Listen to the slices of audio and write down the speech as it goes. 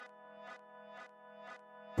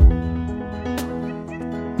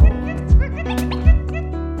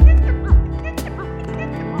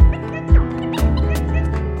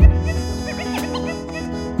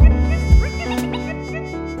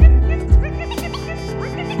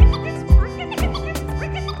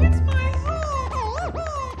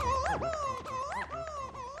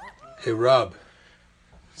Rob.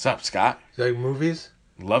 What's up, Scott? You like movies?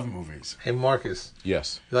 Love movies. Hey, Marcus.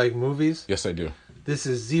 Yes. You like movies? Yes, I do. This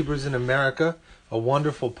is Zebras in America, a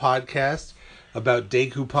wonderful podcast about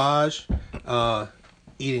decoupage,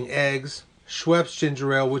 eating eggs, Schweppes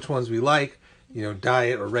ginger ale, which ones we like,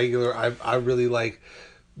 diet or regular. I really like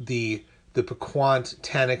the piquant,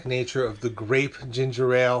 tannic nature of the grape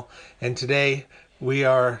ginger ale. And today we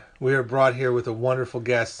are brought here with a wonderful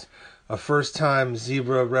guest, a first-time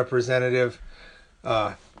Zebra representative,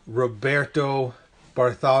 Roberto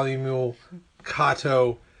Bartholomew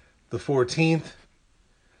Cato the 14th.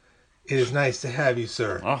 It is nice to have you,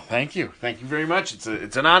 sir. Oh, thank you. Thank you very much.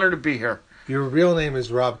 It's an honor to be here. Your real name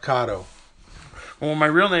is Rob Cato. Well, my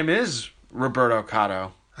real name is Roberto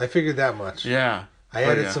Cato. I figured that much. Yeah. I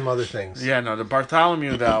added some other things. Yeah, no, the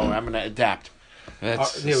Bartholomew, though, I'm going to adapt.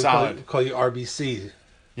 That's solid. We call you RBC.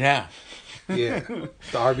 Yeah. Yeah. The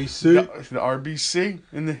RBC. The RBC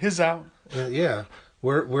in the his out. Yeah.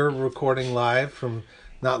 We're recording live from,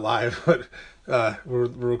 not live, but we're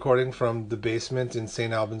recording from the basement in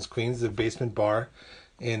St. Albans, Queens, the basement bar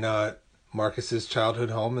in Marcus's childhood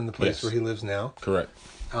home and the place where he lives now. Correct.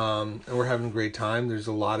 And we're having a great time. There's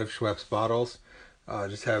a lot of Schweppes bottles.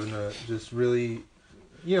 Just having really,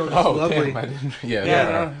 lovely. Damn,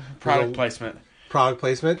 Yeah. Product placement. Product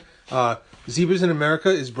placement. Zebras in America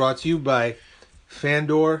is brought to you by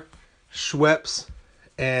Fandor, Schweppes,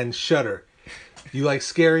 and Shudder. You like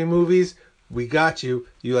scary movies? We got you.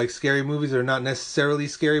 You like scary movies that are not necessarily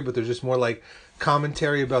scary, but they're just more like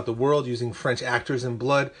commentary about the world using French actors and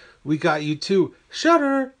blood? We got you too.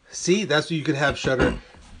 Shudder. See, that's what you could have, Shudder,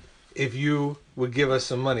 if you would give us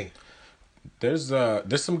some money. There's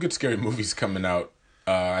some good scary movies coming out.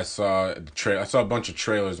 I saw a bunch of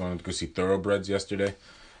trailers when I went to go see Thoroughbreds yesterday,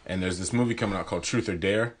 and there's this movie coming out called Truth or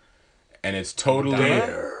Dare, and it's totally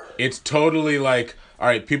like, all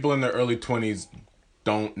right, people in their early 20s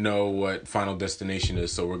don't know what Final Destination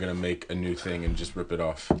is, so we're gonna make a new thing and just rip it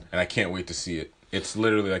off, and I can't wait to see it. It's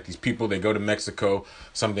literally like these people, they go to Mexico,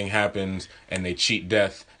 something happens, and they cheat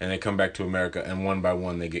death, and they come back to America, and one by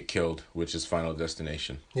one they get killed, which is Final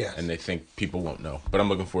Destination. Yes. And they think people won't know. But I'm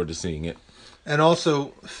looking forward to seeing it. And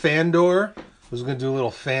also, Fandor. I was going to do a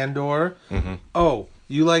little Fandor. Mm-hmm. Oh,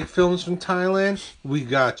 you like films from Thailand? We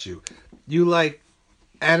got you. You like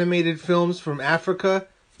animated films from Africa?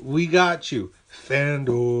 We got you.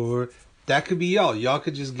 Fandor. That could be y'all. Y'all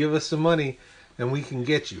could just give us some money, and we can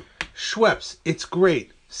get you. Schweppes, it's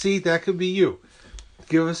great. See, that could be you.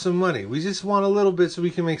 Give us some money. We just want a little bit so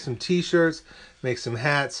we can make some t-shirts, make some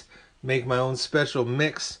hats, make my own special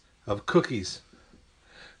mix of cookies.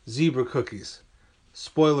 Zebra cookies.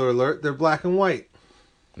 Spoiler alert, they're black and white.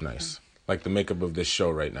 Nice. Like the makeup of this show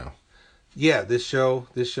right now. Yeah, this show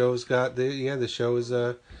is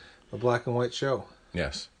a black and white show.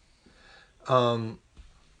 Yes.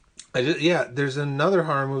 There's another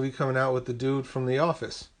horror movie coming out with the dude from The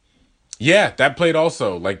Office. Yeah, that played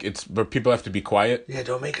also. But people have to be quiet. Yeah,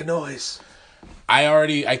 don't make a noise.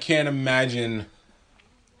 I can't imagine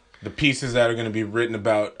the pieces that are going to be written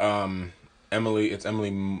about Emily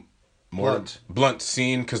Blunt's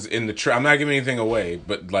scene, because in the I'm not giving anything away,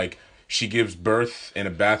 but like she gives birth in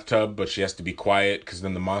a bathtub, but she has to be quiet because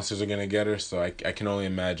then the monsters are going to get her. So I can only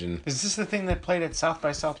imagine. Is this the thing that played at South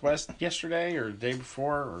by Southwest yesterday or the day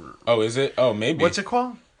before? Or... Oh, is it? Oh, maybe. What's it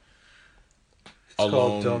called? It's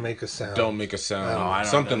called Don't Make a Sound. Don't Make a Sound. I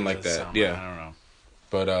don't Something know like that. sound. Yeah. I don't know.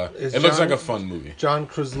 But it looks like a fun movie. John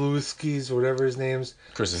Krasinski's, whatever his name's,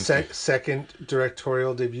 second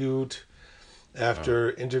directorial debut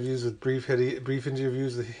after interviews with brief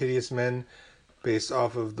interviews with hideous men, based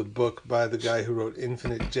off of the book by the guy who wrote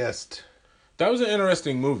Infinite Jest. That was an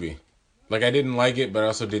interesting movie. Like, I didn't like it, but I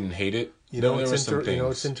also didn't hate it. You know what's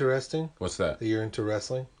interesting? What's that? That you're into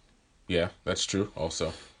wrestling. Yeah, that's true.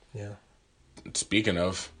 Also. Yeah. Speaking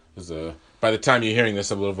of, by the time you're hearing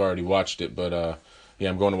this, I will have already watched it. But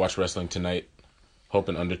I'm going to watch wrestling tonight.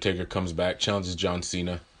 Hoping Undertaker comes back, challenges John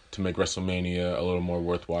Cena to make WrestleMania a little more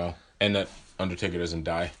worthwhile, and that Undertaker doesn't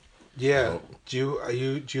die. Yeah. So.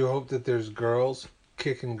 Do you hope that there's girls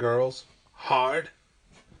kicking girls hard?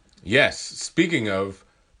 Yes. Speaking of,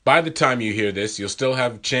 by the time you hear this, you'll still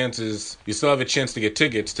have a chance to get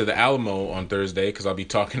tickets to the Alamo on Thursday, because I'll be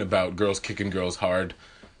talking about girls kicking girls hard.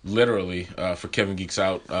 Literally, for Kevin Geeks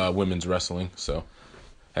Out women's wrestling, so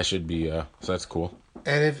that should be so that's cool.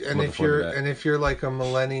 And if you're like a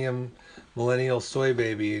millennial soy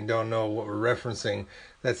baby and don't know what we're referencing,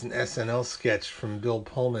 that's an SNL sketch from Bill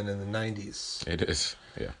Pullman in the 90s. It is,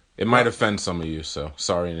 yeah. It might offend some of you, so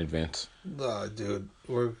sorry in advance. Dude,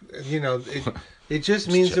 it just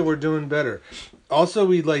means that we're doing better. Also,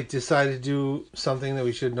 we decided to do something that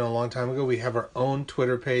we should have done a long time ago. We have our own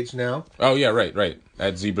Twitter page now. Oh yeah, right.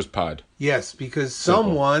 At Zebras Pod. Yes, because Simple.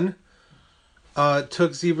 someone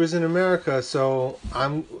took Zebras in America, so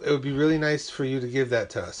it would be really nice for you to give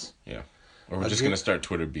that to us. Yeah. Or we're just gonna start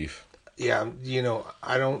Twitter beef. Yeah,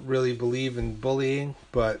 I don't really believe in bullying,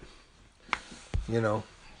 but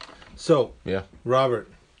So, Yeah. Robert,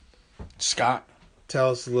 Scott. tell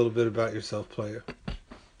us a little bit about yourself, player.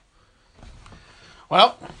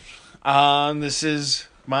 Well, this is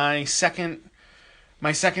my second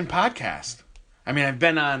podcast. I mean, I've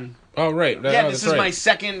been on. Oh right. This is my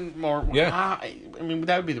second. Yeah. I mean,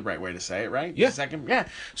 that would be the right way to say it, right? Yeah. Second. Yeah.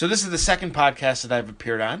 So this is the second podcast that I've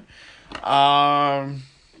appeared on.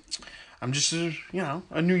 I'm just a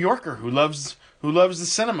New Yorker who loves the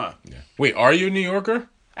cinema. Yeah. Wait, are you a New Yorker?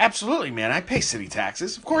 Absolutely, man. I pay city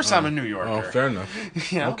taxes. Of course, I'm a New Yorker. Oh, fair enough.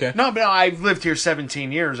 Okay. No, but I've lived here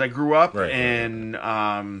 17 years. I grew up Right. in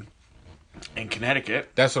Connecticut.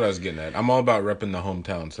 That's what I was getting at. I'm all about repping the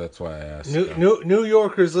hometown, so that's why I asked. New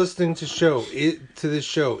Yorkers listening to this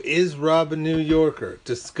show. Is Rob a New Yorker?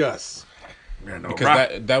 Discuss. Yeah, no,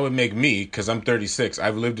 Because that would make me, because I'm 36.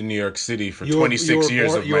 I've lived in New York City for 26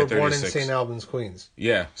 years of you my were born in 36. St. Albans, Queens.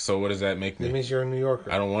 Yeah, so what does that make That me? means you're a New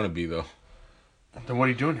Yorker. I don't want to be, though. Then what are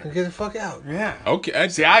you doing here? Get the fuck out. Yeah. Okay,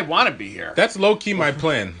 See, I want to be here. that's low-key my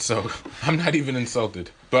plan, so I'm not even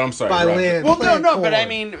insulted. But I'm sorry, By Rob. land. Well, plant no, but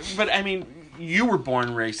corn. I mean, you were born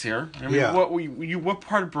and raised here. I mean, Yeah. What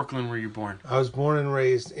part of Brooklyn were you born? I was born and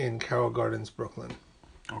raised in Carroll Gardens, Brooklyn.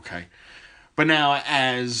 Okay. But now,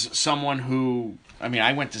 as someone who,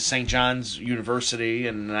 I went to St. John's University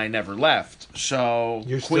and I never left. So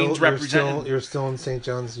Queens represented. You're still in St.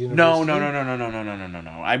 John's University. No.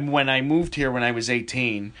 When I moved here when I was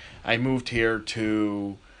 18, I moved here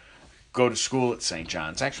to go to school at St.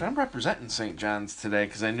 John's. Actually, I'm representing St. John's today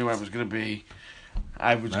because I knew I was going to be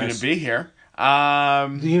here.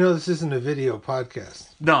 Do you know this isn't a video podcast?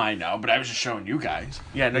 No, I know, but I was just showing you guys.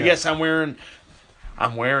 Yeah, no, Yeah. yes, I'm wearing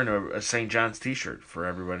a St. John's t-shirt for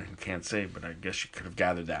everyone who can't see, but I guess you could have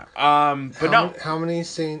gathered that. How many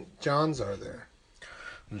St. John's are there?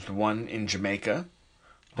 There's the one in Jamaica.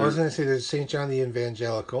 I was going to say there's St. John the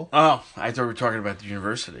Evangelical. Oh, I thought we were talking about the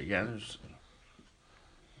university. Yeah, there's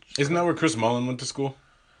Isn't that where Chris Mullen went to school?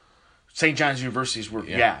 St. John's University's where,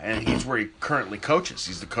 and he's where he currently coaches.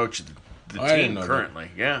 He's the coach of the I didn't team know that. currently.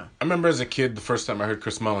 Yeah. I remember as a kid, the first time I heard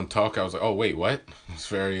Chris Mullen talk, I was like, oh, wait, what? It's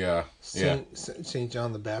very, St.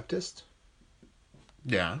 John the Baptist.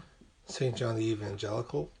 Yeah. St. John the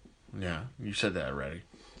Evangelical. Yeah. You said that already.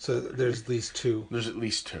 So there's at least two. There's at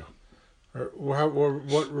least two.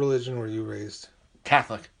 What religion were you raised?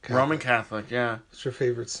 Catholic. Roman Catholic, yeah. What's your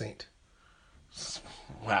favorite saint?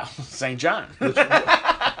 Wow. St. John.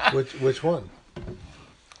 Which one?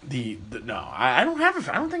 I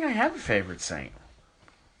don't think I have a favorite saint.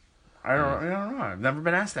 I don't know. I've never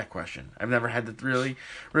been asked that question. I've never had to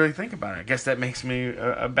really think about it. I guess that makes me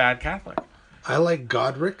a bad Catholic. I like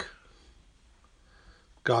Godric.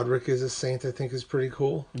 Godric is a saint I think is pretty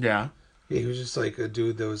cool. Yeah. Yeah, he was just like a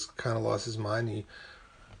dude that was kind of lost his mind. He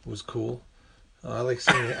was cool. I like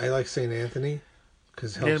Saint Anthony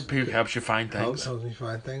because Helps you find things. helps me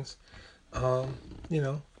find things.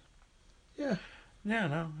 Yeah.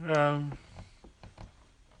 Yeah, no.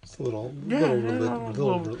 It's a little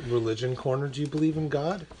little religion corner. Do you believe in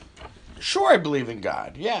God? Sure, I believe in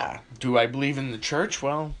God. Yeah. Do I believe in the church?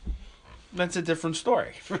 Well, that's a different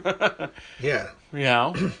story. Yeah.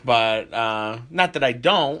 But not that I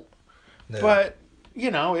don't. No. But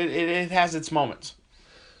it has its moments.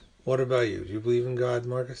 What about you? Do you believe in God,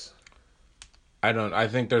 Marcus? I don't. I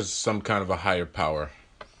think there's some kind of a higher power.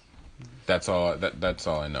 That's all. That's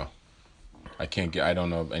all I know. I don't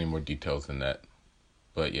know any more details than that.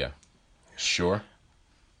 But yeah, sure.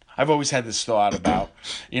 I've always had this thought about,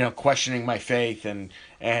 questioning my faith and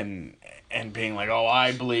being like, oh,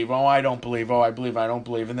 I believe, oh, I don't believe, oh, I believe, I don't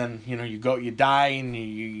believe, and then you die and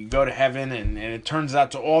you go to heaven and it turns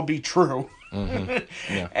out to all be true.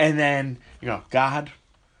 Mm-hmm. Yeah. And then God,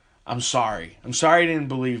 I'm sorry I didn't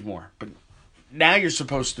believe more, but now you're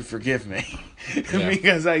supposed to forgive me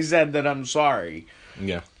because I said that I'm sorry.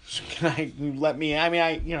 Yeah. So can you let me?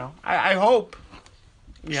 I hope.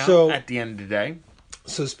 So at the end of the day.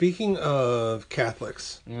 So speaking of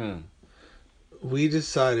Catholics, we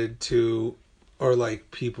decided to, or like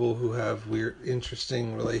people who have weird,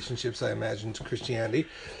 interesting relationships, I imagine, to Christianity.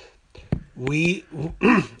 We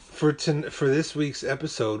for this week's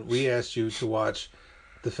episode, we asked you to watch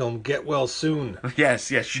the film Get Well Soon. Yes,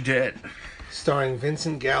 you did. starring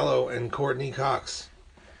Vincent Gallo and Courtney Cox.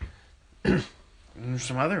 And there's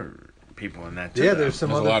some other people in that too. Yeah, though. there's some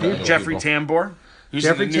There's a other lot of people. other Jeffrey people. Tambor, who's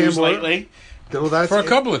Jeffrey in the news Tambor. lately. Well, that's For a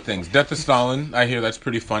couple of things. Death of Stalin, I hear that's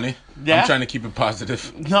pretty funny. Yeah. I'm trying to keep it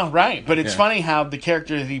positive. No, right. But it's Yeah. funny how the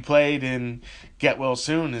character that he played in Get Well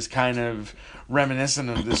Soon is kind of reminiscent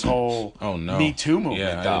of this whole Oh, no. Me Too movement.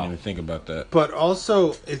 Yeah, I though. didn't even think about that. But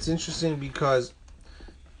also, it's interesting because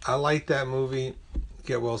I like that movie,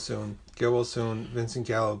 Get Well Soon. Get Well Soon, Vincent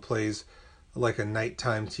Gallo plays like a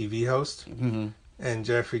nighttime TV host, and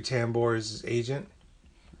Jeffrey Tambor is his agent,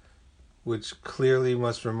 which clearly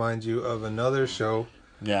must remind you of another show,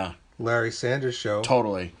 Yeah, Larry Sanders Show.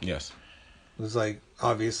 totally. Yes. It was like,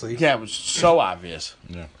 obviously. Yeah, it was so obvious.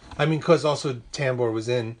 Yeah. I mean, because also Tambor was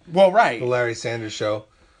in Well, right. the Larry Sanders Show.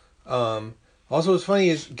 Also, what's funny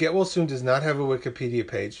is Get Well Soon does not have a Wikipedia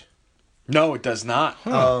page. No, it does not.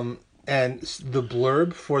 And the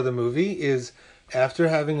blurb for the movie is, after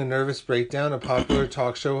having a nervous breakdown, a popular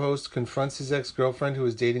talk show host confronts his ex-girlfriend who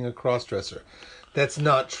is dating a crossdresser. That's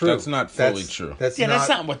not true. That's not fully true. That's Yeah, not, that's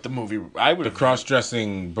not what the movie. I would The have.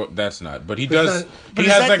 cross-dressing, but that's not. But he But it's does. not- but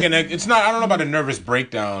He is has that- like an. It's not. I don't know about a nervous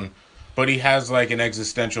breakdown, but he has like an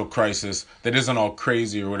existential crisis that isn't all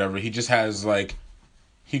crazy or whatever. He just has like,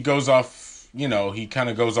 he goes off. You know, he kind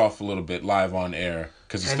of goes off a little bit live on air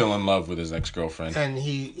because he's And- still in love with his ex-girlfriend. And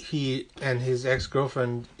he and his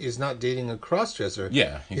ex-girlfriend is not dating a crossdresser.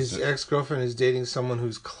 Yeah, His he's ex-girlfriend is dating someone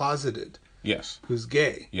who's closeted, yes, who's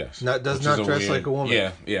gay. yes. Does Which not is a dress weird- like a woman.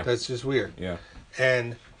 Yeah, yeah, That's just weird. yeah.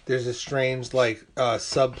 And there's a strange like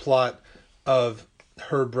subplot of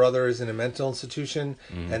her brother is in a mental institution,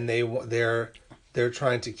 Mm-hmm. and they're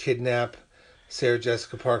trying to kidnap Sarah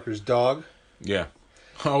Jessica Parker's dog, Yeah.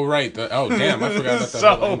 Oh right. Oh damn! I forgot about that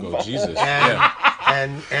So whole angle. Jesus. and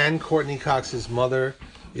Yeah. and Courtney Cox's mother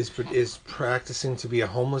is practicing to be a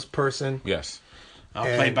homeless person. Yes.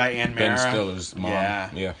 Played by Ann Ben Mara. Stiller's mom. Yeah.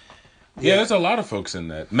 Yeah. Yeah. There's a lot of folks in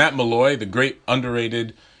that. Matt Malloy, the great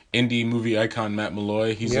underrated indie movie icon, Matt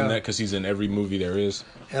Malloy. He's Yeah. in that because he's in every movie there is.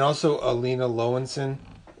 And also Alina Lowenson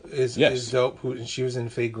is Yes. dope. She was in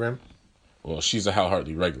Faye Grimm. Well, she's a Hal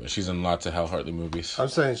Hartley regular. She's in lots of Hal Hartley movies. I'm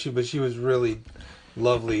saying she was really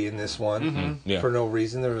lovely in this one Yeah. for no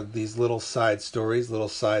reason. There were these little side stories, little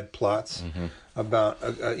side plots about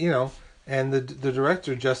and the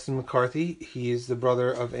director Justin McCarthy. He is the brother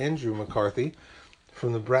of Andrew McCarthy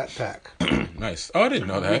from the Brat Pack. Nice. Oh, I didn't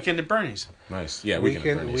know that. Weekend at Bernie's. Nice. Yeah,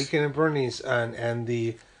 Weekend at Bernie's. and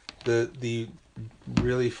the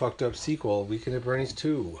really fucked up sequel, Weekend at Bernie's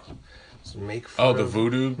 2. So make fun the of,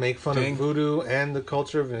 voodoo make fun thing? of voodoo and the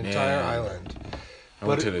culture of an entire Yeah. island. I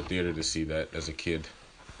went But to the theater to see that as a kid.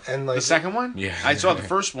 And like The second one? Yeah. I saw the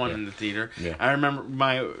first one in the theater. Yeah. I remember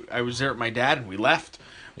I was there with my dad and we left.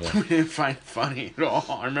 Yeah. We didn't find it funny at all.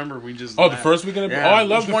 I remember we just Oh, the left. first Weekend at Yeah, Oh, I it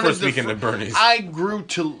love was the one of first Weekend at Bernie's. I grew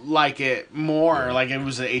to like it more. Like it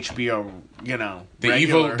was an HBO, The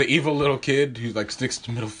regular. evil little kid who like sticks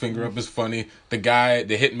the middle finger up is funny. The guy,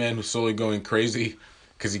 the hitman who's slowly going crazy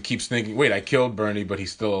because he keeps thinking, "Wait, I killed Bernie, but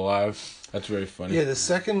he's still alive." That's very funny. yeah,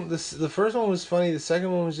 the first one was funny. The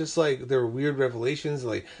second one was just like there were weird revelations.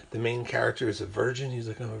 Like the main character is a virgin. He's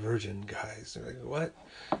like, "I'm a virgin, guys." They're like, "What?"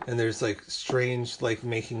 And there's like strange like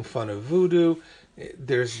making fun of voodoo.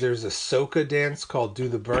 There's a soca dance called "Do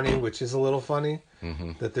the Burning," which is a little funny.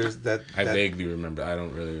 That there's that. I vaguely remember. I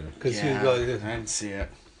don't really. Because yeah, he I like, didn't see it.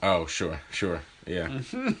 Oh, sure, yeah.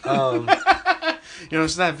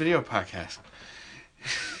 It's not a video podcast.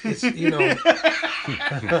 it's We'll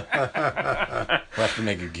have to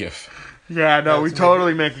make a GIF. Yeah, no, we That's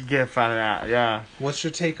totally make a gif out of that. Yeah, What's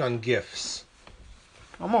your take on gifs?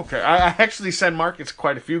 I'm okay. I actually sent Marcus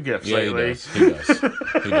quite a few gifs Yeah, lately, he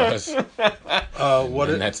does. What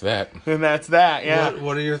And that's that. and that's that. Yeah.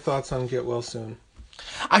 What are your thoughts on Get Well Soon?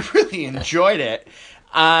 I really enjoyed it.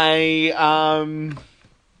 I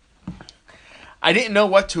didn't know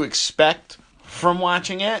what to expect from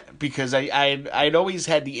watching it because I'd always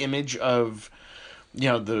had the image of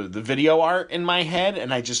the video art in my head,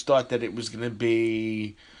 and I just thought that it was going to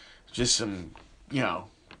be just some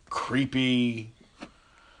creepy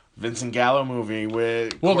Vincent Gallo movie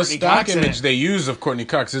with Well, Courtney the stock Cox in image it. they use of Courtney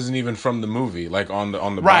Cox isn't even from the movie. Like on the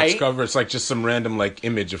Right. box cover, it's like just some random like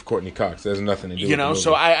image of Courtney Cox. It has nothing to do with the movie.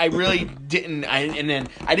 So I really didn't. And then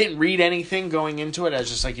I didn't read anything going into it. I was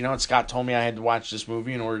just like, Scott told me I had to watch this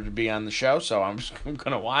movie in order to be on the show, so I'm just going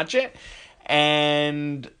to watch it.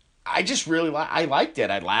 And I just really I liked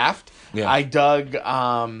it. I laughed. Yeah. I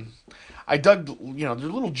I dug, there's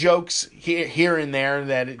little jokes here and there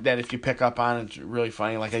that if you pick up on, it's really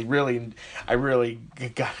funny. Like I really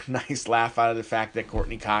got a nice laugh out of the fact that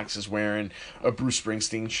Courtney Cox is wearing a Bruce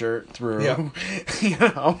Springsteen shirt through,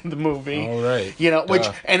 the movie. All right. Which,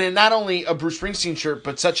 and then not only a Bruce Springsteen shirt,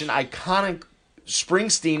 but such an iconic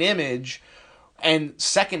Springsteen image. And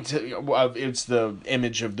second to it's the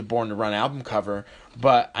image of the Born to Run album cover.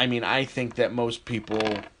 But I mean, I think that most people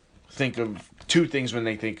think of two things when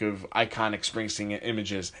they think of iconic Springsteen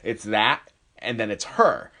images. It's that, and then it's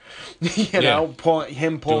her.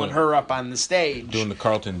 Pulling her up on the stage, doing the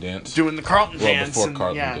Carlton dance. Dance. Before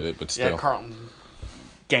Carlton did it, but still. Yeah, Carlton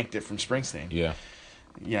ganked it from Springsteen. Yeah.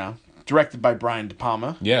 Yeah. Directed by Brian De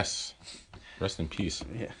Palma. Yes. Rest in peace.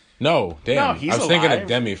 Yeah. No, damn. No, he's I was thinking alive. of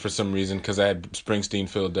Demi for some reason because I had Springsteen,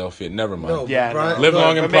 Philadelphia. Never mind. No, Yeah, Brian, Live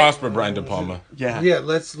long and prosper, Brian De Palma. Yeah. Yeah,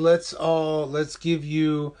 let's give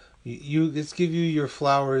you your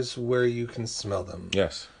flowers where you can smell them.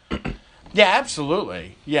 Yes. Yeah,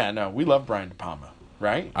 absolutely. Yeah, no, we love Brian De Palma,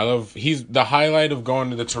 right? He's the highlight of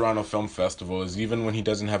going to the Toronto Film Festival is even when he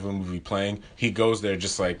doesn't have a movie playing, he goes there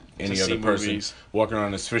just like any To other see person, movies. walking around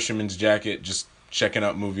in his fisherman's jacket, just checking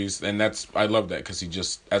out movies. And I love that because he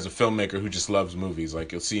just, as a filmmaker who just loves movies,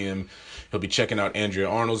 like you'll see him, he'll be checking out Andrea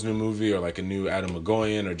Arnold's new movie or like a new Adam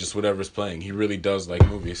McGoyan or just whatever's playing. He really does like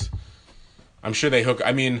movies. I'm sure they hook.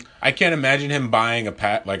 I mean, I can't imagine him buying a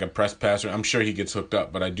press pass. I'm sure he gets hooked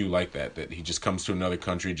up, but I do like that he just comes to another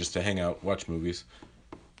country just to hang out, watch movies.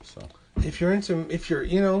 So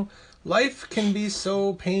life can be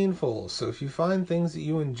so painful. So if you find things that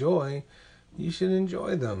you enjoy, you should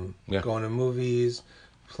enjoy them. Yeah. Going to movies,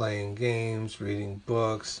 playing games, reading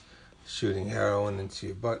books, shooting heroin into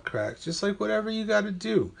your butt cracks, just like whatever you got to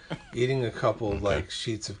do. Eating a couple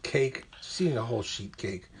sheets of cake, just eating a whole sheet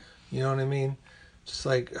cake. You know what I mean? Just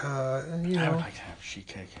like I would like to have sheet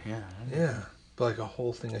cake. Yeah. Yeah, but like a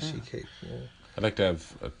whole thing of sheet cake. Yeah. I'd like to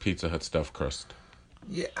have a Pizza Hut stuffed crust.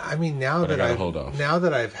 Yeah, I mean now But I that gotta hold off. now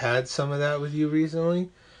that I've had some of that with you recently,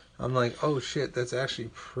 I'm like, oh shit, that's actually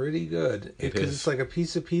pretty good. It Because is. it's like a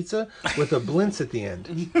piece of pizza with a blintz at the end.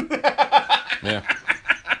 Yeah.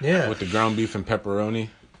 Yeah. With the ground beef and pepperoni,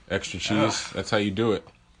 extra cheese. That's how you do it.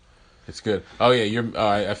 It's good. Oh yeah, you're.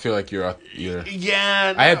 I feel like you're.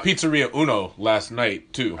 Yeah. I had Pizzeria Uno last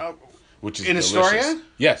night too, which is in delicious. Astoria?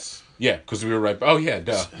 Yes. Yeah, because we were right. Oh yeah,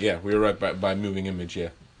 duh. Yeah, we were right by Moving Image. Yeah.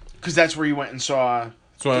 Because that's where you went and saw.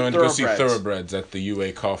 So I went to go see Thoroughbreds. Thoroughbreds at the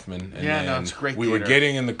UA Kaufman. And Yeah, no, then it's a great We were theater.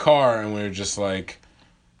 getting in the car and we were just like,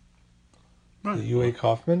 The UA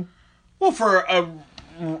Kaufman? Well, for a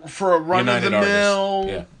run of the United mill,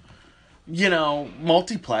 Artists. Yeah.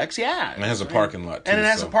 multiplex, yeah. And it has a parking lot too. And it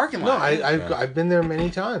has so. a parking No, lot. I've been there many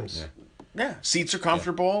times. Yeah, seats are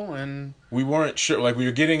comfortable and We weren't sure. Like we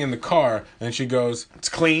were getting in the car and she goes, it's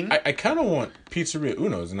clean. I kind of want Pizzeria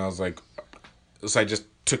Uno's, and I was like, so I just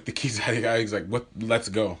took the keys out of the guy. He's like, "What? Let's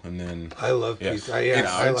go!" And then I love Yeah. pizza. I It's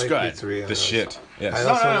like good. pizzeria. the shit. Yes, I No,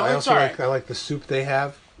 also, no, I it's also all like right. I like the soup they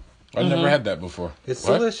have. I've never had that before. It's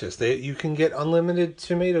What? delicious. You can get unlimited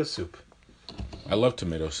tomato soup. I love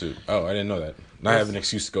tomato soup. Oh, I didn't know that. Now I have an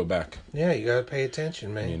excuse to go back. Yeah, you gotta pay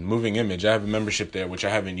attention, man. I mean, Moving Image, I have a membership there, which I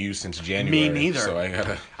haven't used since January. neither. So I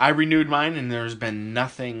gotta. I renewed mine, and there's been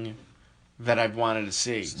nothing that I've wanted to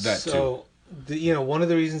see. That too. One of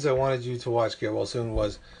the reasons I wanted you to watch Get Well Soon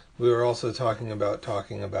was we were also talking about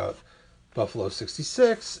Buffalo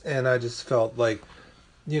 66, and I just felt like,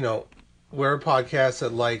 we're a podcast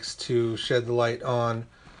that likes to shed the light on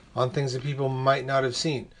things that people might not have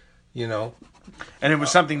seen. And it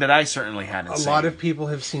was something that I certainly hadn't A seen. lot of people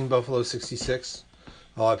have seen Buffalo 66.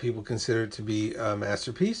 A lot of people consider it to be a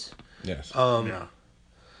masterpiece. Yes. Yeah.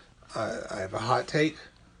 I have a hot take.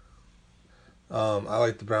 I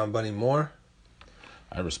like the Brown Bunny more,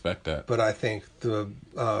 I respect that. but I think the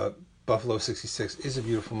Buffalo 66 is a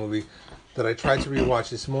beautiful movie that I tried to rewatch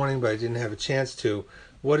this morning, but I didn't have a chance to.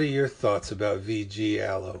 What are your thoughts about V.G.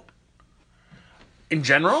 Allo? In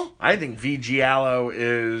general, I think V. Giallo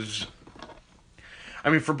is. I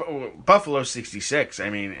mean, for Buffalo 66, I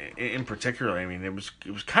mean, in particular, I mean, it was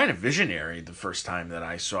kind of visionary the first time that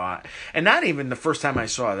I saw it. And not even the first time I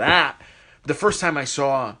saw that. The first time I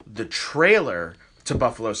saw the trailer to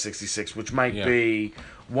Buffalo 66, which might be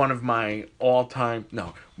one of my all-time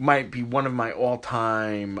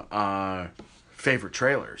favorite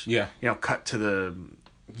trailers. Yeah. Cut to the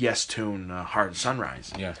Yes tune, Hard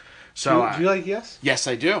Sunrise. Yeah. So, Do you like Yes? yes,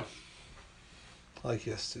 I do. I like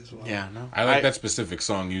Yes as well. Yeah, no. I like that specific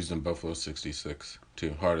song used in Buffalo 66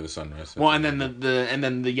 too. Heart of the Sunrise. Well, and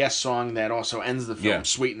then the Yes song that also ends the film, Yeah.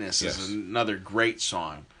 Sweetness, Yes. is another great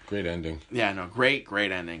song. Great ending. Yeah, no, great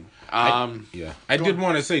ending. I did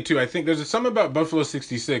want to say too. I think there's something about Buffalo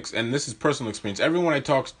 66, and this is personal experience. Everyone I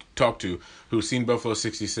talk to who's seen Buffalo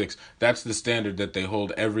 66, that's the standard that they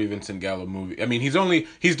hold every Vincent Gallo movie. I mean,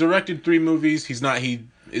 he's directed 3 movies. He says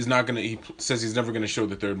he's never gonna show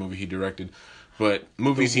the 3rd movie he directed, but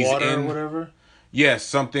movies he's in or whatever. Yes,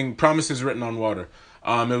 something Promises Written on Water.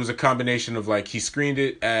 It was a combination of like he screened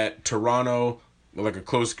it at Toronto, like a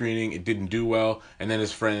closed screening. It didn't do well, and then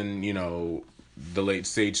his friend, the late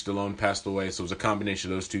Sage Stallone passed away. So it was a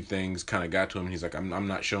combination of those 2 things. Kind of got to him. And he's like, I'm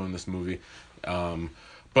not showing this movie.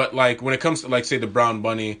 But like when it comes to like say the Brown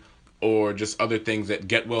Bunny or just other things that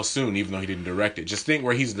get well soon, even though he didn't direct it, just think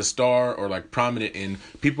where he's the star or like prominent in.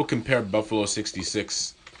 People compare Buffalo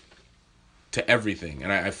 66 to everything,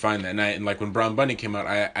 and I find that, and like when Brown Bunny came out,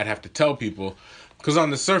 I'd have to tell people. Because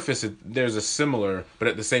on the surface, there's a similar, but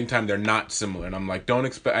at the same time, they're not similar. And I'm like, don't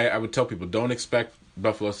expect. I would tell people, don't expect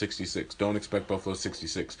Buffalo 66. Don't expect Buffalo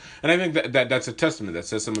 66. And I think that's a testament. That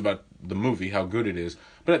says something about the movie, how good it is.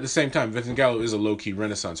 But at the same time, Vincent Gallo is a low-key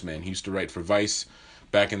Renaissance man. He used to write for Vice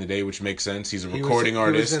back in the day, which makes sense. He's a recording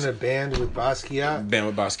artist. He was in a band with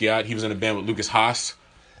Basquiat. He was in a band with Lucas Haas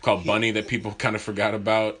called Bunny that people kind of forgot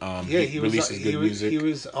about. He releases good music. He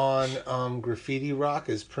was on Graffiti Rock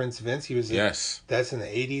as Prince Vince. He was that's in the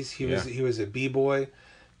 80s. He was a b-boy.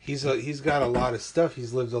 He's got a lot of stuff.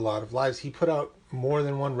 He's lived a lot of lives. He put out more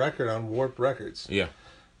than one record on Warp Records. Yeah.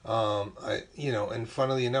 And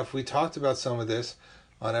funnily enough, we talked about some of this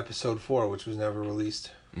on episode 4, which was never released.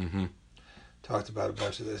 Mm-hmm. Talked about a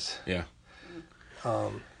bunch of this. Yeah.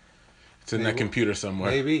 It's in that computer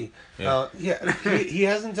somewhere. Maybe. Yeah. He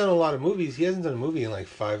hasn't done a lot of movies. He hasn't done a movie in like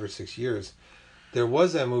 5 or 6 years. There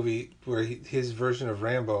was that movie where his version of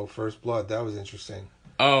Rambo, First Blood. That was interesting.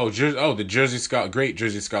 The great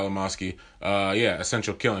Jerzy Skolimowski.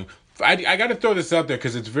 Essential Killing. I got to throw this out there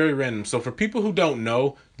because it's very random. So for people who don't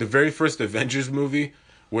know, the very first Avengers movie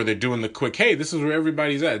where they're doing the quick, hey, this is where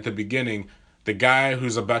everybody's at the beginning, the guy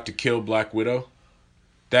who's about to kill Black Widow,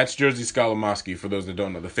 that's Jerzy Skolimowski, for those that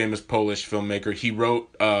don't know, the famous Polish filmmaker. He wrote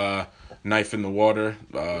Knife in the Water,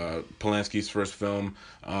 Polanski's first film.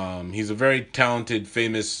 He's a very talented,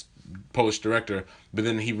 famous Polish director, but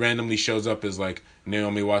then he randomly shows up as like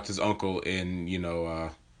Naomi Watts' uncle in,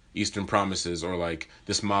 Eastern Promises, or like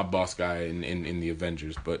this mob boss guy in the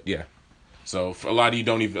Avengers. But yeah. So for a lot of you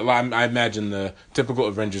don't even. I imagine the typical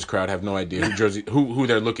Avengers crowd have no idea who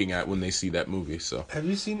they're looking at when they see that movie. So have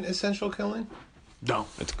you seen Essential Killing? No,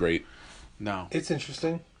 it's great. No, it's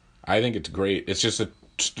interesting. I think it's great. It's just a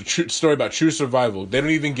true story about true survival. They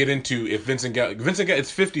don't even get into if Vincent Gallo,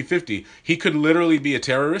 it's 50-50. He could literally be a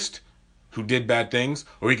terrorist who did bad things,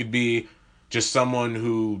 or he could be just someone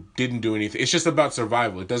who didn't do anything. It's just about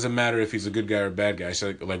survival. It doesn't matter if he's a good guy or a bad guy. It's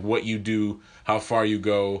like what you do, how far you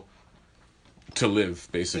go to live,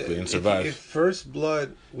 basically, and survive. If First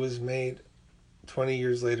Blood was made 20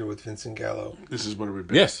 years later with Vincent Gallo, this is what it would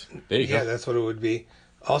be. Yes, there you go. Yeah, that's what it would be.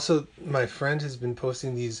 Also, my friend has been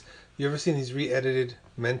posting these. You ever seen these re-edited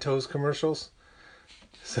Mentos commercials?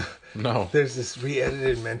 So no. There's this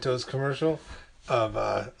re-edited Mentos commercial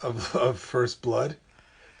of First Blood.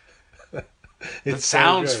 It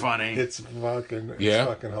sounds so funny. It's fucking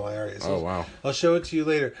hilarious. Oh wow! I'll show it to you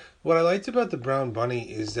later. What I liked about the Brown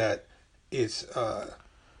Bunny is that it's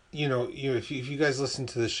if you guys listen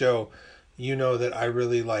to the show, you know that I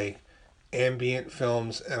really like ambient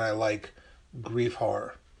films and I like grief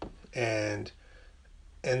horror, and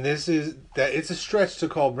this is that it's a stretch to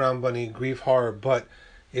call Brown Bunny grief horror, but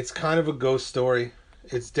it's kind of a ghost story.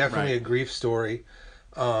 It's definitely a grief story.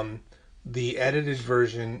 The edited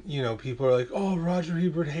version, people are like, "Oh, Roger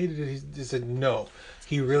Ebert hated it." He said no.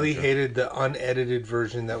 He really hated the unedited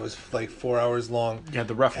version that was like 4 hours long. Yeah,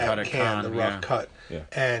 the rough cut at Cannes. The rough cut. Yeah.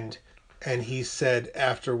 And he said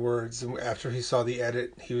afterwards, after he saw the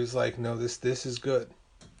edit, he was like, "No, this is good."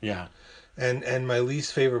 Yeah. And my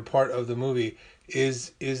least favorite part of the movie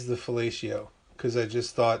is the fellatio, because I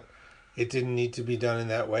just thought it didn't need to be done in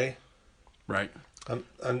that way. Right.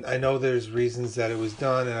 I know there's reasons that it was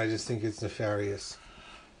done, and I just think it's nefarious.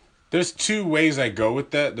 There's 2 ways I go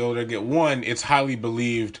with that, though. To get one, it's highly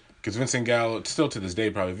believed, because Vincent Gallo, still to this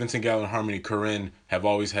day probably, Vincent Gallo and Harmony Korine have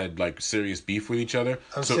always had like serious beef with each other.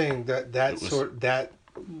 I'm saying that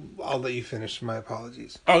I'll let you finish. My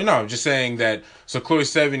apologies. Oh no, I'm just saying that. So Chloe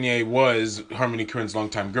Sevigny was Harmony Korine's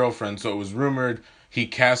longtime girlfriend, so it was rumored he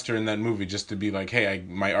cast her in that movie just to be like, hey,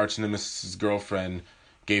 my arch nemesis' girlfriend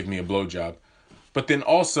gave me a blowjob. But then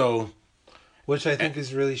also... Which I think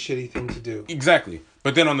is a really shitty thing to do. Exactly.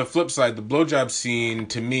 But then on the flip side, the blowjob scene,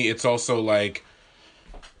 to me, it's also like...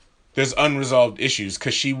 There's unresolved issues.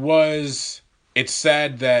 Because she was it's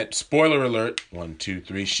sad that, spoiler alert, 1, 2,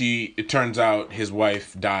 3, it turns out his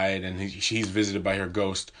wife died and she's visited by her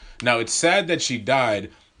ghost. Now, it's sad that she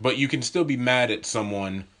died, but you can still be mad at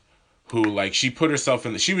someone who, like, she put herself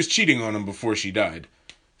she was cheating on him before she died.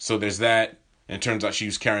 So there's that, and it turns out she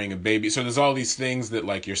was carrying a baby. So there's all these things that,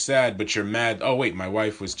 like, you're sad, but you're mad. Oh, wait, my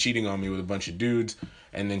wife was cheating on me with a bunch of dudes,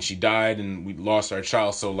 and then she died, and we lost our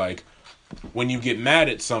child. So, like, when you get mad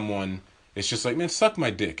at someone, it's just like, man, suck my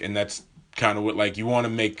dick. And that's kind of what, like, you want to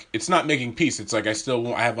make. It's not making peace. It's like, I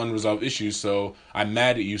have unresolved issues, so I'm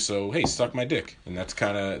mad at you, so hey, suck my dick. And that's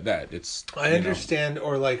kind of that. It's I understand,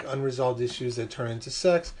 or like unresolved issues that turn into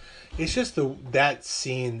sex. It's just that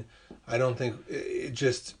scene. I don't think it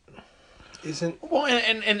just isn't. Well,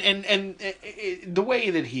 and the way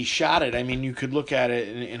that he shot it, I mean, you could look at it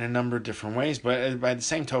in a number of different ways, but by the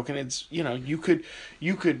same token, it's, you could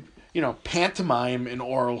pantomime an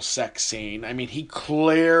oral sex scene. I mean, he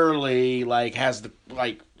clearly, like, has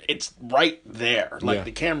it's right there. Like,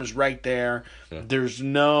 the camera's right there. Yeah. There's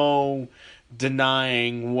no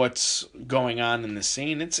denying what's going on in the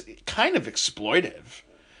scene. It's kind of exploitive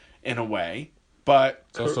in a way, but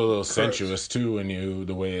it's also a little sensuous too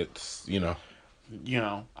the way it's,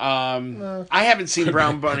 I haven't seen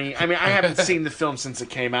Brown Bunny. I mean, I haven't seen the film since it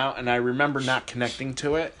came out, and I remember not connecting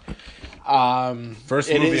to it.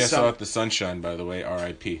 First movie I saw at the Sunshine, by the way,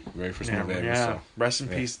 R.I.P. Very first movie I ever saw. Rest in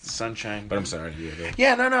peace, the Sunshine. But I'm sorry.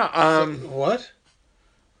 No. What?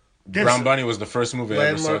 Brown Bunny was the first movie I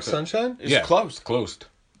ever saw. Landmark Sunshine? It's closed. Closed.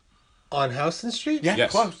 On Houston Street? Yeah,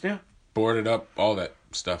 yes. Closed, yeah. Boarded up, all that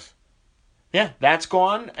stuff. Yeah, that's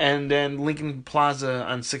gone, and then Lincoln Plaza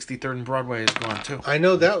on 63rd and Broadway is gone too. I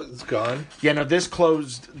know that was gone. Yeah, no, that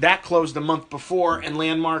closed a month before, and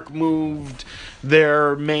Landmark moved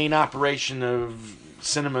their main operation of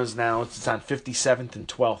cinemas now. It's on 57th and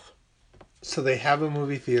 12th. So they have a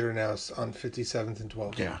movie theater now on 57th and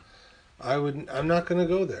 12th. Yeah. I'm not going to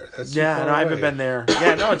go there. That's I haven't been there.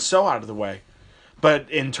 Yeah, no, it's so out of the way.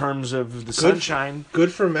 But in terms of the Sunshine...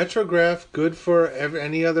 Good for Metrograph. Good for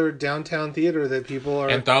any other downtown theater that people are...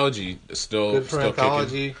 Anthology is still good for still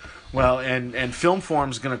Anthology. Kicking. Well, and Film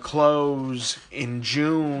Forum's going to close in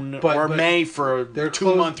June or May for a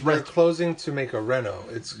 2-month... They're closing to make a reno.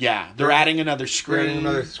 They're adding another screen.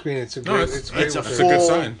 It's a great... It's a good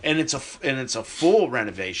sign. And it's a full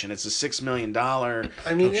renovation. It's a $6 million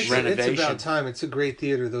renovation. It's about time. It's a great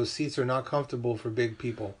theater. Those seats are not comfortable for big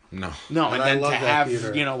people. No, and then to have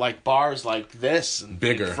theater. Like bars like this and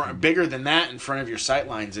bigger than that in front of your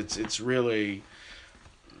sightlines, it's really,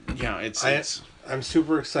 I'm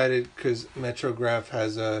super excited because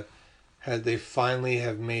Metrograph they finally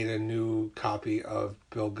have made a new copy of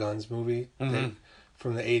Bill Gunn's movie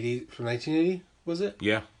from the 80s, from 1980, was it?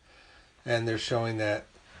 Yeah. And they're showing that,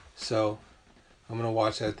 so I'm gonna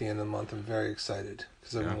watch that at the end of the month. I'm very excited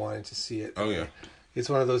because I've been wanting to see it. Oh yeah. It's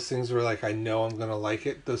one of those things where, like, I know I'm gonna like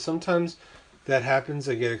it. Though sometimes that happens,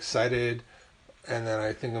 I get excited, and then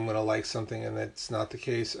I think I'm gonna like something, and that's not the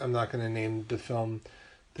case. I'm not gonna name the film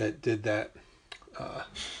that did that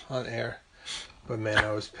on air, but man,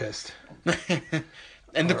 I was pissed.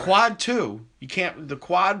 And the Quad too. The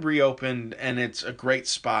Quad reopened, and it's a great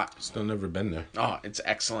spot. Still never been there. Oh, it's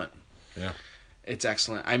excellent. Yeah, it's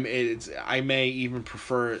excellent. I may even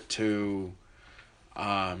prefer it to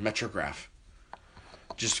Metrograph.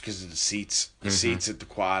 Just because of the seats. The seats at the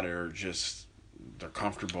Quad are just, they're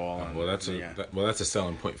comfortable. And, that's a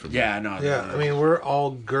selling point for me. Yeah, no. Yeah, I mean, we're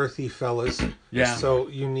all girthy fellas. Yeah. So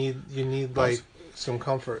you need like some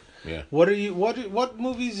comfort. Yeah. What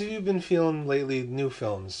movies have you been feeling lately? New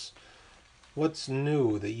films. What's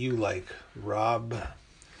new that you like, Rob?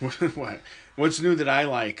 What's new that I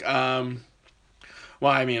like? Well,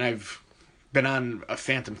 I mean, I've been on a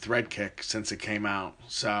Phantom Thread kick since it came out.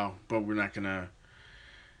 So, but we're not gonna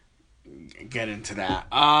get into that.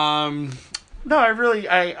 No,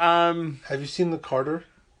 Have you seen The Carter?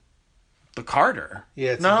 The Carter?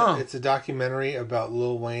 Yeah, it's a documentary about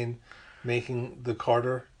Lil Wayne making The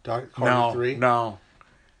Carter. Carter 3. No,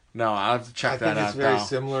 I'll have to check that out. I think it's very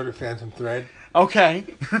similar to Phantom Thread. Okay.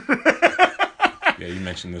 Yeah, you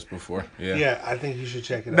mentioned this before. Yeah. Yeah, I think you should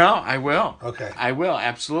check it out. No, I will. Okay. I will,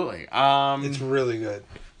 absolutely. It's really good.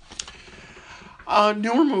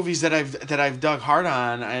 Newer movies that I've dug hard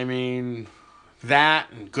on. I mean,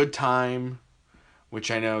 that and Good Time,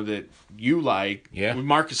 which I know that you like. Yeah.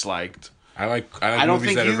 Marcus liked. I like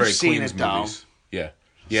movies that are very clean movies. Yeah.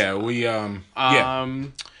 Yeah,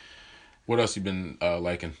 what else you been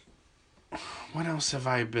liking? What else have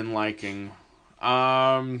I been liking?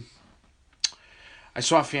 I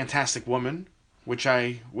saw Fantastic Woman, which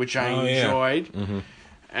I enjoyed. Mm-hmm.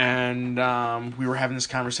 and we were having this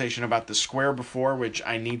conversation about The Square before, which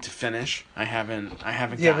I need to finish. I haven't.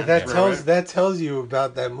 Yeah, but that gotten through it. tells you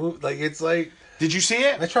about that movie. Like it's like Did you see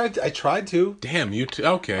it? I tried to. Damn, you too.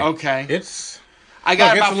 Okay. Okay. It's I got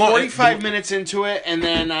Like, it's about long- 45 minutes into it, and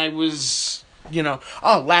then I was,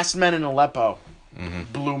 Last Men in Aleppo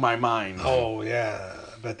blew my mind. Oh yeah,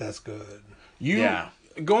 I bet that's good. you. Yeah.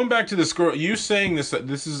 Going back to the squirrel, you saying this.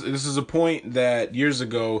 This is a point that years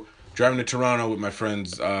ago, driving to Toronto with my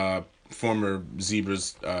friends, former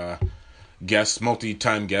Zebras guests,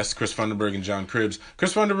 multi-time guests, Chris Funderburg and John Cribbs.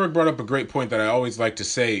 Chris Funderburg brought up a great point that I always like to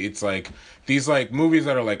say. It's like these like movies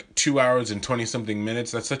that are like 2 hours and 20-something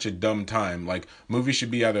minutes. That's such a dumb time. Like movies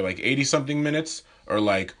should be either like 80-something minutes or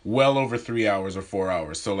like well over 3 hours or 4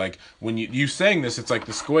 hours. So like when you saying this, it's like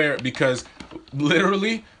The Square, because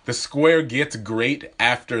literally The Square gets great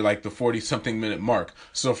after like the 40-something minute mark.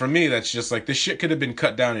 So for me, that's just like this shit could have been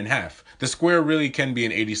cut down in half. The Square really can be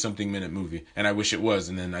an 80-something minute movie, and I wish it was.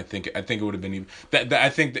 And then I think it would have been even I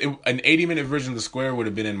think an 80-minute version of The Square would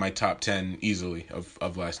have been in my top 10 easily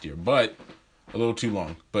of last year, but a little too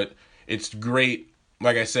long. But it's great.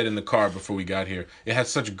 Like I said in the car before we got here, it has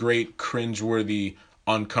such great cringeworthy,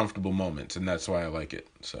 uncomfortable moments, and that's why I like it.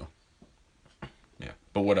 So, yeah.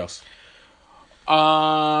 But what else?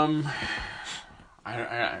 I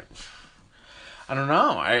don't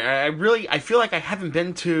know. I really feel like I haven't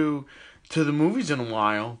been to the movies in a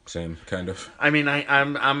while. Same kind of. I mean,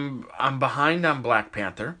 I'm behind on Black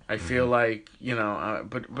Panther. I feel like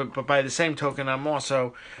but by the same token, I'm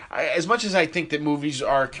also as much as I think that movies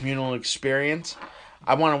are a communal experience,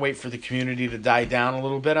 I want to wait for the community to die down a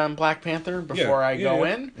little bit on Black Panther before I go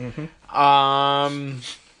in. Mm-hmm.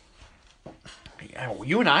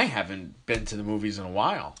 You and I haven't been to the movies in a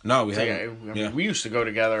while. No, we It's like, haven't. I mean, we used to go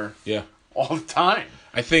together Yeah. all the time.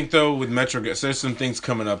 I think though with Metro, there's some things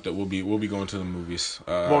coming up that we'll be going to the movies.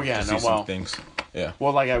 To see some things. Yeah.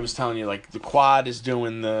 Well, like I was telling you, like the Quad is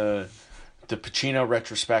doing the Pacino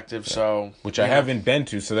retrospective, so Which I haven't been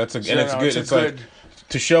to, so that's and it's no, good. it's a It's good- like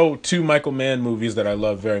to show two Michael Mann movies that I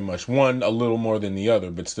love very much. One a little more than the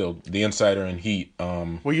other, but still, The Insider and Heat.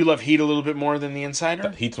 Well, you love Heat a little bit more than The Insider.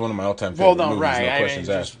 Heat's one of my all-time favorite Well, no, movies. right. No I questions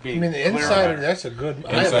mean, asked. just I being mean, The clear Insider, about it. that's a good.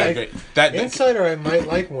 Insider, great. Insider, I might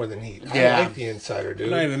like more than Heat. Yeah. I like The Insider,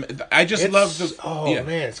 dude. I just love the. Oh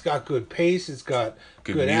man, it's got good pace. It's got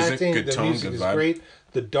Good good music, acting. good The tone, music good is vibe. great.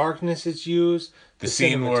 The darkness it's used. The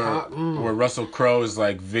scene where cinematography. where Russell Crowe is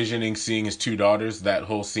like visioning seeing his two daughters, that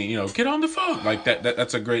whole scene, get on the phone. Like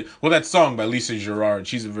that's a great that song by Lisa Gerard,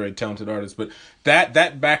 she's a very talented artist, but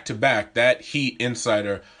that back to back, that Heat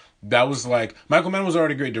Insider, that was like Michael Mann was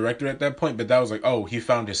already a great director at that point, but that was like, oh, he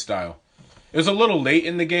found his style. It was a little late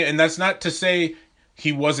in the game, and that's not to say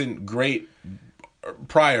he wasn't great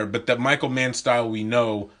prior, but that Michael Mann style we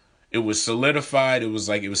know, it was solidified. It was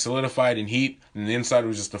solidified in Heat, and The Insider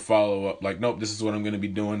was just a follow up. Like, nope, this is what I'm going to be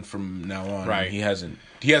doing from now on. Right. And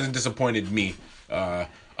he hasn't disappointed me.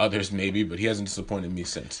 Others maybe, but he hasn't disappointed me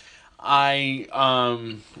since. I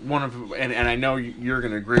and I know you're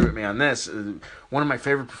going to agree with me on this. One of my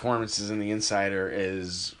favorite performances in The Insider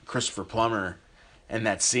is Christopher Plummer, and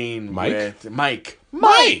that scene Mike? with Mike.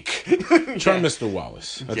 Try Mr.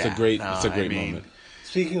 Wallace. That's Yeah, a great. no, That's a great I mean, moment.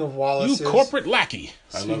 Speaking of Wallace, You corporate lackey.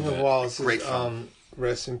 I love Speaking of that. Wallace's, Great film.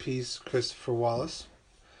 rest in peace, Christopher Wallace.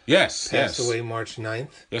 Yes, Passed yes, away March 9th.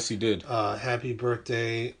 yes, he did. Happy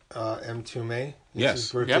birthday, M. Tume. It's Yes.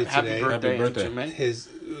 his birthday Yep, happy today. birthday, Happy birthday.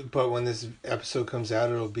 to me. But when this episode comes out,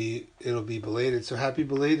 it'll be belated. So happy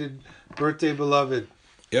belated birthday, beloved.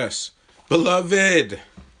 Yes, beloved,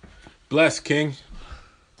 bless King.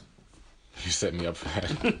 You set me up for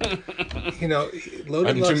that. You know, Loaded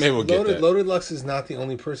I'm Lux, sure May will get that. Loaded Lux is not the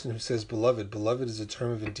only person who says beloved. Beloved is a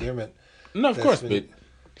term of endearment. No, of That's course, been-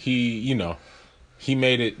 but he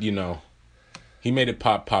made it. He made it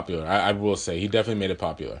popular. I will say he definitely made it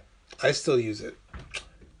popular. I still use it.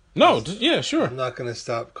 No, yeah, sure. I'm not going to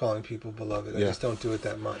stop calling people beloved. I Yeah. just don't do it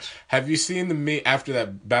that much. Have you seen the meme after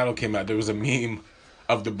that battle came out? There was a meme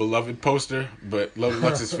of the beloved poster, but Loaded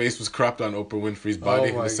Lux's face was cropped on Oprah Winfrey's body.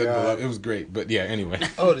 Oh my and it said God. beloved. It was great, but yeah. Anyway,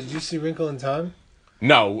 Oh, did you see Wrinkle in Time?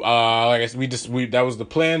 no. Like I said, that was the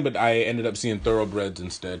plan, but I ended up seeing Thoroughbreds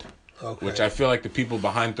instead, Okay. which I feel like the people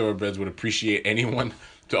behind Thoroughbreds would appreciate anyone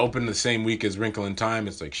to open the same week as Wrinkle in Time.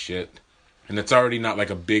 It's like shit, and it's already not like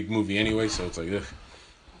a big movie anyway, so it's like ugh.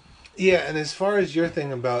 Yeah, and as far as your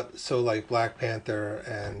thing about like Black Panther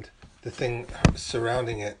and the thing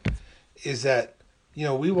surrounding it, is that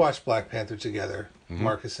we watched Black Panther together,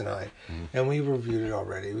 Marcus and I, and we reviewed it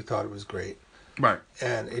already. We thought it was great, Right.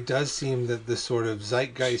 and it does seem that the sort of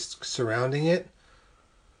zeitgeist surrounding it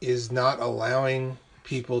is not allowing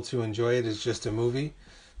people to enjoy it as just a movie,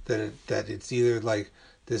 that it's either like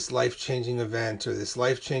this life-changing event or this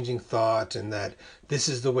life-changing thought, and that this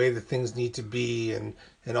is the way that things need to be, and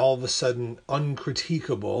all of a sudden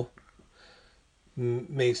uncritiquable,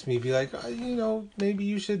 makes me be like, maybe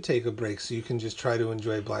you should take a break so you can just try to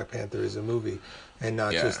enjoy Black Panther as a movie, and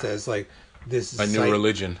not just as like this a new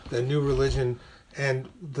religion. A new religion. And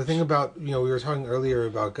the thing about, we were talking earlier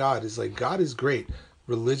about God is like, God is great.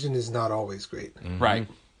 Religion is not always great. Mm-hmm. Right.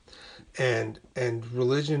 And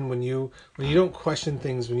religion, when you don't question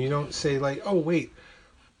things, when you don't say like, oh wait,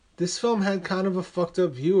 this film had kind of a fucked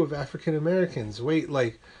up view of African Americans. Wait,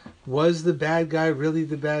 like, was the bad guy really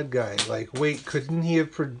the bad guy? Like, wait, couldn't he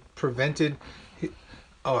have prevented?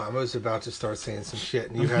 Oh, I was about to start saying some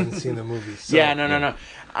shit, and you haven't seen the movie. So. Yeah,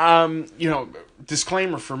 no.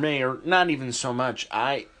 Disclaimer for me, or not even so much.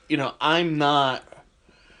 I'm not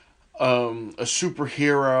a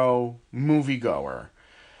superhero moviegoer.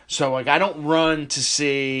 So, like, I don't run to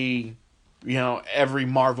see, every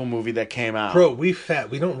Marvel movie that came out. Bro, we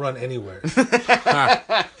fat. We don't run anywhere.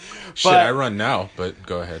 Shit, I run now, but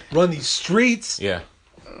go ahead. Run these streets. Yeah.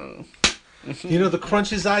 You know the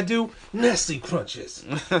crunches I do? Nestle crunches.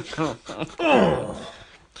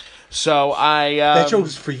 So, that joke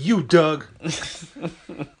is for you, Doug.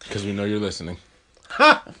 Because we know you're listening.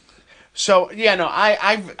 So, yeah, no,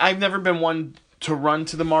 I've never been one to run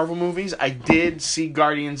to the Marvel movies. I did see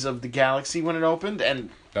Guardians of the Galaxy when it opened, and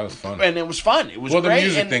that was fun. And it was fun. It was great. Well, the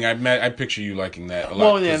music thing, I picture you liking that a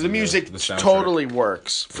lot. Well, yeah, the music totally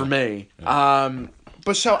works for me. Yeah.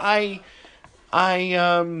 But so I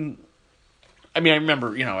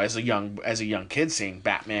remember, as a young kid seeing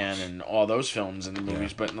Batman and all those films and the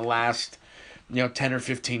movies, but in the last, 10 or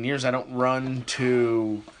 15 years, I don't run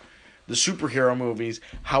to the superhero movies.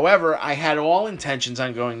 However, I had all intentions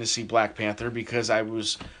on going to see Black Panther because I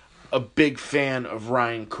was a big fan of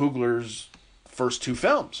Ryan Coogler's first two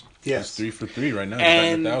films. Yes, he's 3 for 3 right now.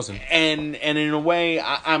 He's 1,000. And in a way,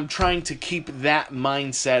 I'm trying to keep that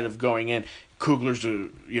mindset of going in. Coogler's a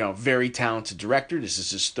very talented director. This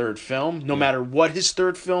is his third film. No matter what his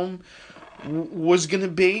third film was going to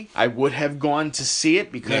be, I would have gone to see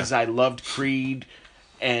it because I loved Creed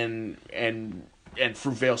and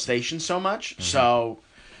Fruitvale Station so much. Mm-hmm. So,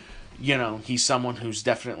 he's someone who's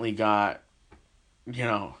definitely got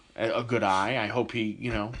a good eye. I hope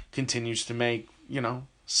he continues to make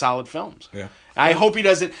solid films. Yeah. I hope he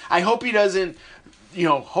doesn't.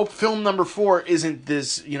 Hope film number 4 isn't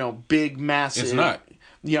this, big, massive. It's not.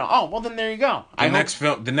 Then there you go.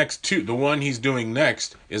 The next two, the one he's doing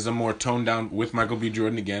next is a more toned down with Michael B.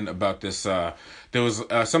 Jordan again about this. There was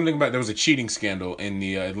there was a cheating scandal in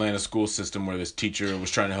the Atlanta school system where this teacher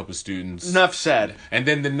was trying to help his students. Enough said. And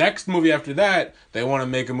then the next movie after that, they want to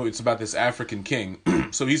make a movie. It's about this African king.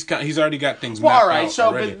 So he's already got things mapped out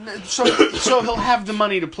already. So he'll have the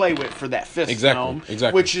money to play with for that fifth film,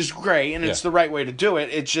 which is great, and it's the right way to do it.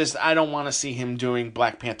 It's just I don't want to see him doing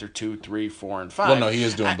Black Panther 2, 3, 4, and 5. Well, no, he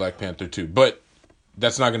is doing Black Panther 2, but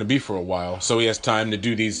that's not going to be for a while. So he has time to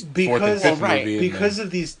do these fourth and fifth movie. Because of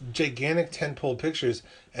these gigantic tentpole pictures,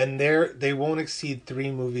 and they won't exceed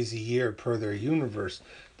 3 movies a year per their universe.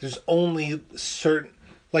 There's only certain...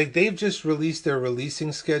 Like, they've just released their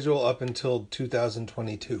releasing schedule up until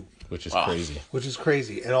 2022. Which is crazy. Which is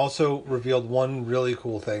crazy. And also revealed one really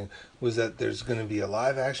cool thing, was that there's going to be a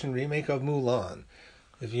live-action remake of Mulan.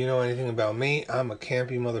 If you know anything about me, I'm a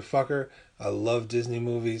campy motherfucker. I love Disney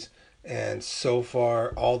movies. And so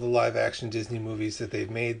far, all the live-action Disney movies that they've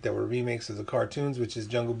made that were remakes of the cartoons, which is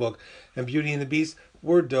Jungle Book and Beauty and the Beast,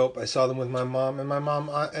 were dope. I saw them with my mom, and my mom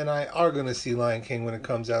and I are going to see Lion King when it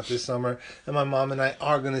comes out this summer, and my mom and I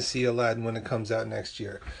are going to see Aladdin when it comes out next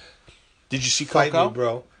year. Did you see Coco? Fight me,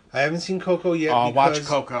 bro. I haven't seen Coco yet. Watch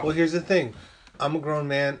Coco. Well, here's the thing. I'm a grown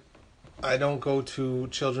man. I don't go to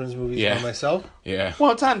children's movies by myself. Yeah. Well,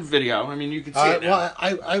 it's on video. I mean, you can see it now.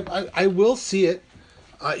 Well, I will see it.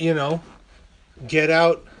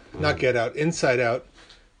 Inside Out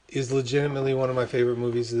is legitimately one of my favorite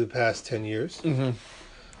movies of the past 10 years.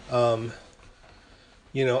 Mm-hmm.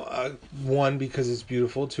 One, because it's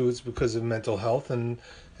beautiful. 2, it's because of mental health. And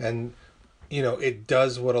it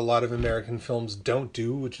does what a lot of American films don't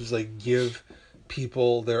do, which is like give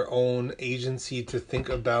people their own agency to think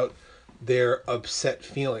about their upset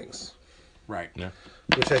feelings. Right. Yeah.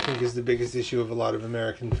 Which I think is the biggest issue of a lot of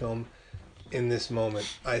American film in this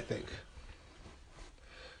moment, I think.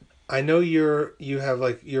 I know you're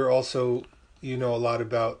also a lot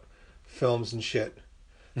about films and shit.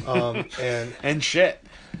 And shit.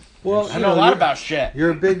 Well, I know a lot about shit.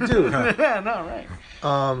 You're a big dude. Yeah, no, right.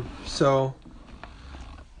 So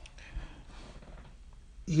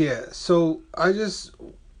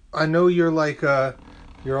I know you're like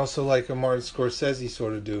You're also like a Martin Scorsese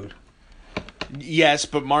sort of dude. Yes,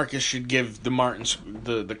 but Marcus should give the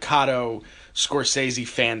the Kato Scorsese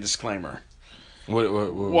fan disclaimer.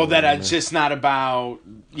 Well, that it's just not about,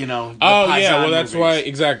 the Paisan that's movies. why,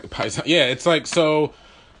 exactly. Paisan. Yeah, it's like, so,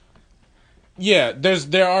 yeah,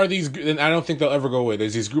 there are these, and I don't think they'll ever go away.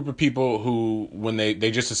 There's these group of people who, when they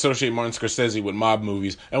just associate Martin Scorsese with mob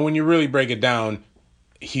movies, and when you really break it down,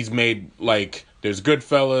 he's made, like, there's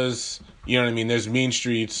Goodfellas, you know what I mean, there's Mean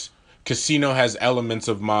Streets, Casino has elements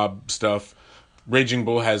of mob stuff, Raging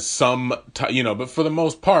Bull has some, but for the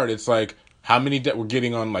most part, it's like, how many we're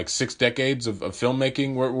getting on, like, 6 decades of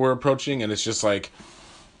filmmaking we're approaching, and it's just like,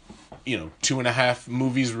 2.5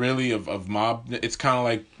 movies really of mob. It's kind of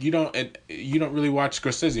like you don't really watch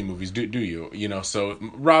Scorsese movies, do you? So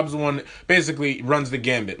Rob's one basically runs the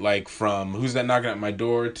gambit, like from Who's That Knocking at My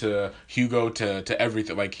Door to Hugo to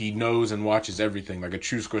everything. Like he knows and watches everything, like a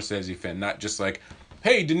true Scorsese fan, not just like,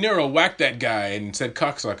 hey, De Niro whacked that guy and said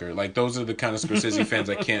cocksucker. Like those are the kind of Scorsese fans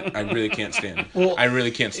I really can't stand. Well, I really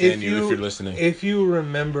can't stand you if you're listening. If you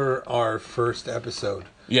remember our first episode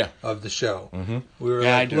of the show, we were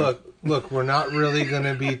like, look, we're not really going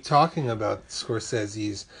to be talking about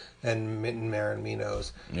Scorsese's and Marin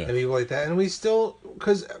Minos and people like that. And we still,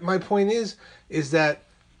 because my point is that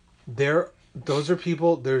those are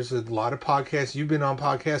people, there's a lot of podcasts, you've been on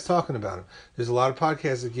podcasts talking about them. There's a lot of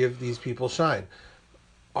podcasts that give these people shine.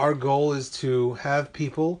 Our goal is to have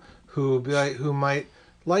people who might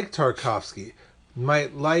like Tarkovsky,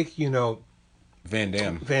 might like, Van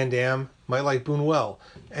Damme, might like Buñuel,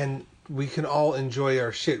 and we can all enjoy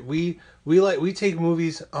our shit. We take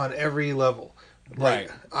movies on every level. Right.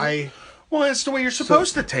 Well, it's the way you're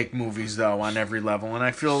supposed to take movies, though, on every level, and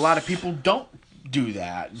I feel a lot of people don't do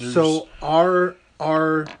that. So our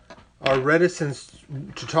reticence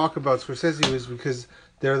to talk about Scorsese was because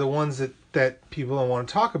they're the ones that people don't want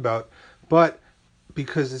to talk about, but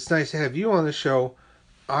because it's nice to have you on the show,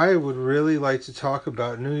 I would really like to talk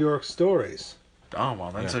about New York Stories. Oh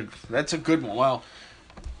well, that's a good one. Well,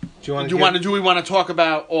 do we want to talk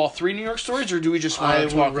about all 3 New York Stories, or do we just want to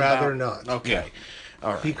talk about? I would rather not. Okay, yeah.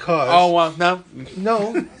 all right. Because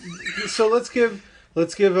no. So let's give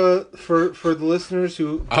a for the listeners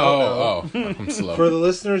who don't know. I'm slow. For the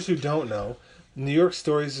listeners who don't know, New York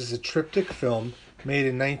Stories is a triptych film made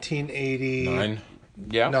in 1989.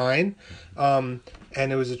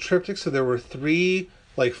 And it was a triptych, so there were 3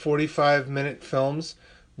 like 45-minute films.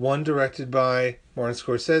 One directed by Martin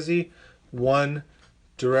Scorsese, one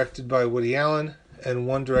directed by Woody Allen, and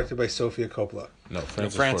one directed by Sofia Coppola. No,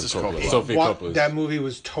 Francis Ford Coppola. Sofia Coppola. That movie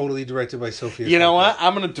was totally directed by Sofia Coppola. You know what?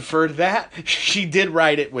 I'm going to defer to that. She did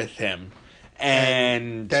write it with him.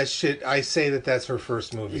 And that shit, I say that's her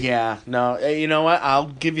first movie. Yeah, no, you know what? I'll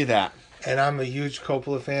give you that. And I'm a huge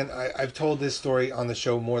Coppola fan. I've told this story on the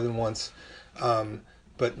show more than once,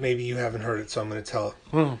 but maybe you haven't heard it, so I'm going to tell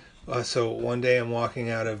it. So one day I'm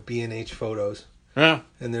walking out of B&H Photos, and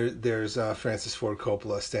there's Francis Ford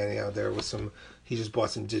Coppola standing out there with he just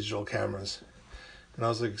bought some digital cameras. And I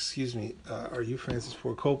was like, excuse me, are you Francis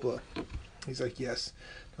Ford Coppola? He's like, yes.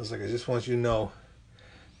 I was like, I just want you to know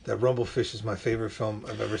that Rumblefish is my favorite film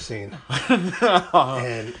I've ever seen.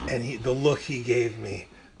 and the look he gave me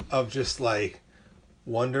of just like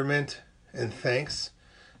wonderment and thanks.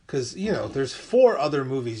 Because, there's 4 other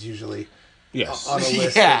movies usually on a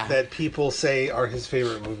list that people say are his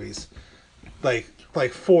favorite movies. Like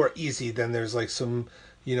 4 easy. Then there's like some,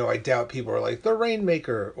 I doubt people are like The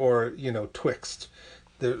Rainmaker or, Twixt.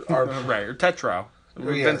 There are right, or Tetro.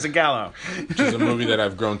 Vincent Gallo. Which is a movie that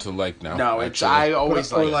I've grown to like now. No, I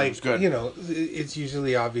always liked it. It's good. It's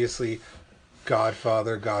usually obviously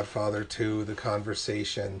Godfather, Godfather 2, The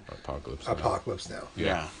Conversation, Apocalypse Now.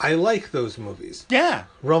 Yeah. I like those movies. Yeah.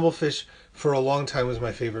 Rumblefish for a long time was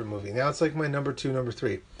my favorite movie. Now it's like my number 2, number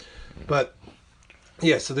 3. But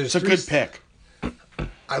yeah, so there's It's a good pick.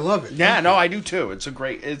 I love it. Yeah, no, I do too. It's a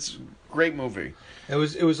great movie. It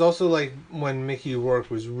was also like when Mickey Rourke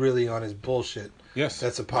was really on his bullshit. Yes.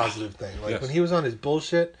 That's a positive thing. Like when he was on his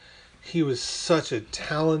bullshit, he was such a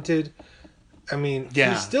talented,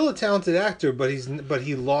 he's still a talented actor, but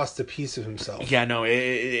he lost a piece of himself. Yeah, no,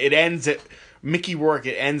 it ends at Mickey Rourke.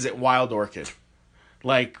 It ends at Wild Orchid.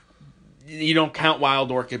 Like, you don't count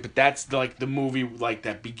Wild Orchid, but that's like the movie like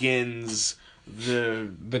that begins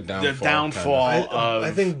the downfall of.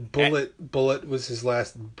 I think Bullet was his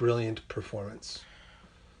last brilliant performance.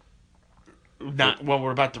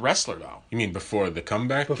 We're about The Wrestler though. You mean before the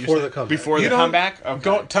comeback? Before the comeback?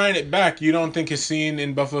 Okay. Tying it back, you don't think his scene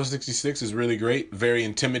in Buffalo 66 is really great? Very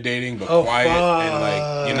intimidating, but quiet,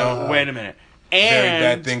 and like, Wait a minute. Very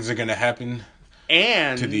bad things are gonna happen.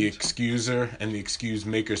 And to the excuser and the excuse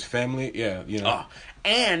maker's family. Yeah, you know.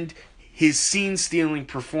 And his scene-stealing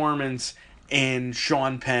performance in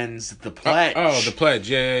Sean Penn's The Pledge. The Pledge.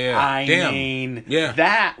 Yeah. I mean,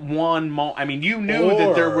 that one moment. I mean, you knew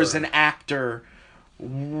that there was an actor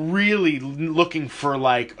really looking for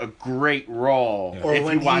like a great role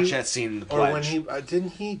if you watch that scene in The Pledge. Or when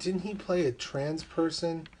he didn't he play a trans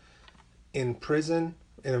person in prison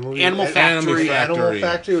in a movie? Animal Factory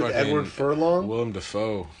with Edward Furlong, Willem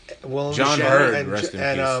Dafoe, John Hurt, rest in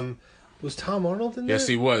peace. Was Tom Arnold in there? Yes,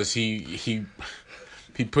 he was. He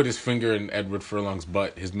put his finger in Edward Furlong's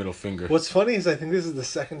butt, his middle finger. What's funny is I think this is the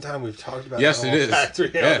second time we've talked about Yes, it is.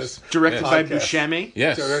 Factory. Yes. Directed by Buscemi.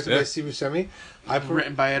 Yes. Directed by Steve Buscemi.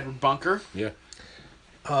 Written by Edward Bunker. Yeah.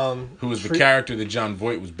 Who was the character that John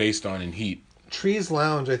Voight was based on in Heat. Trees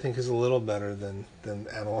Lounge, I think, is a little better than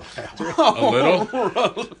Animal Factory. A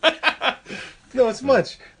little? No, it's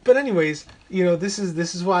much. But anyways, you know, this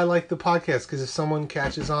is why I like the podcast, because if someone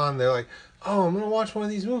catches on, they're like, oh, I'm going to watch one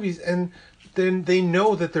of these movies, and then they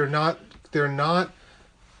know that we're not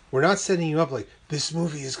setting you up like, this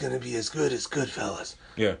movie is going to be as good as Goodfellas.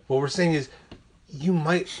 Yeah. What we're saying is, you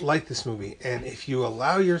might like this movie, and if you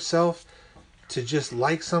allow yourself to just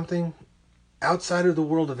like something outside of the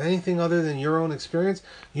world of anything other than your own experience,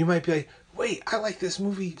 you might be like, wait, I like this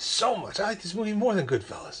movie so much. I like this movie more than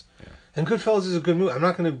Goodfellas. Yeah. And Goodfellas is a good movie. I'm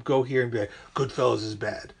not going to go here and be like, Goodfellas is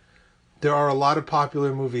bad. There are a lot of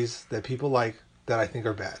popular movies that people like that I think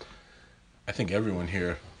are bad. I think everyone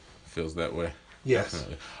here feels that way. Yes.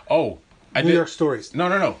 Definitely. Oh, New York Stories.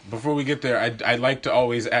 No. Before we get there, I like to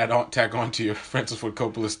always tack on to your Francis Ford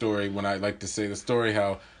Coppola story when I like to say the story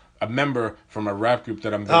how a member from a rap group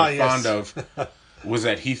that I'm very fond of was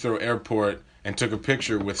at Heathrow Airport and took a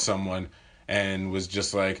picture with someone and was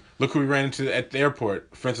just like, look who we ran into at the airport,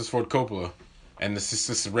 Francis Ford Coppola. And this is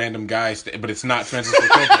this random guy, but it's not Francis Ford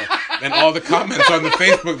Coppola. And all the comments on the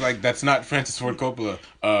Facebook, like, that's not Francis Ford Coppola.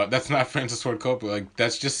 That's not Francis Ford Coppola. Like,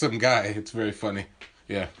 that's just some guy. It's very funny.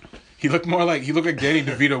 Yeah. He looked like Danny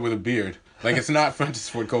DeVito with a beard. Like, it's not Francis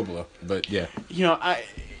Ford Coppola. But, yeah. You know,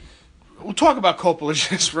 we'll talk about Coppola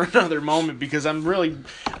just for another moment, because I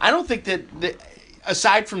don't think that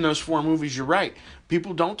aside from those 4 movies, you're right.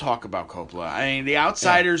 People don't talk about Coppola. I mean, The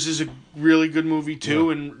Outsiders is a really good movie too,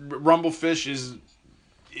 and Rumblefish is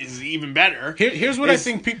even better. Here's what I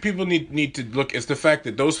think people need to look. It's the fact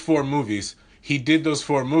that those 4 movies, he did those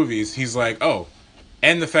 4 movies. He's like, oh,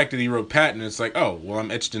 and the fact that he wrote Patton. It's like, oh, well, I'm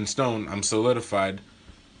etched in stone. I'm solidified.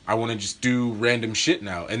 I want to just do random shit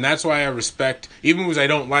now. And that's why I respect, even movies I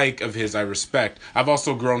don't like of his, I respect. I've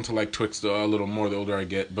also grown to like Twixt a little more the older I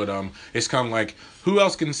get. But it's kind of like, who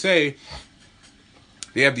else can say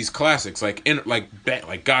they have these classics like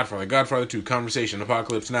Godfather, Godfather 2, Conversation,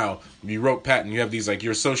 Apocalypse Now. You wrote Patton. You have these, like,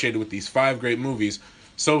 you're associated with these 5 great movies.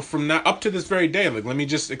 So from now up to this very day, I'm like, let me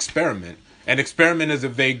just experiment. And experiment is a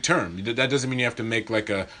vague term. That doesn't mean you have to make like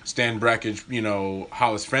a Stan Brakhage,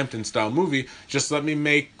 Hollis Frampton style movie. Just let me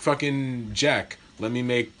make fucking Jack. Let me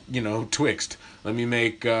make, Twixt. Let me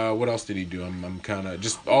make, what else did he do? I'm kind of,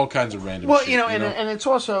 just all kinds of random shit. Well, and it's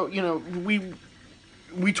also,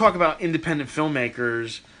 we talk about independent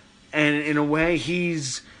filmmakers, and in a way,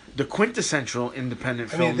 he's the quintessential independent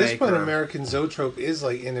filmmaker. I mean, at this point, American Zoetrope is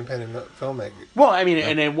like independent filmmaker. Well, I mean,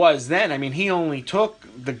 and it was then. I mean, he only took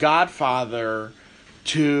The Godfather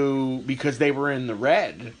because they were in the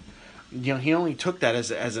red. He only took that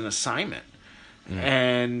as an assignment,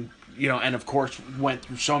 and and of course went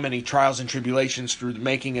through so many trials and tribulations through the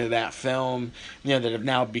making of that film, that have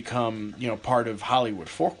now become part of Hollywood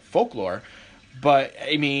folklore. But,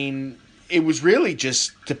 I mean, it was really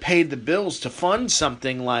just to pay the bills, to fund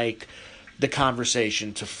something like The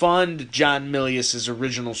Conversation, to fund John Milius's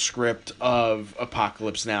original script of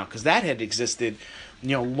Apocalypse Now, because that had existed,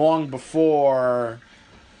 long before,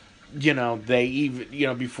 they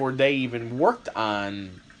even, before they even worked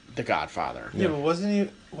on The Godfather. Yeah, but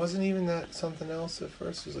wasn't even that something else at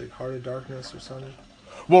first? It was like Heart of Darkness or something?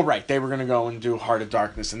 Well, right, they were going to go and do Heart of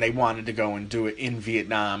Darkness, and they wanted to go and do it in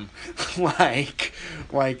Vietnam, like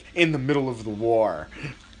in the middle of the war,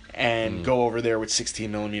 and go over there with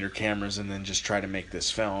 16mm cameras and then just try to make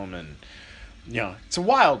this film. And it's a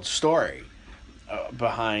wild story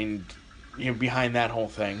behind that whole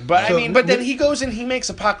thing. But but then he goes and he makes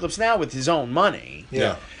Apocalypse Now with his own money.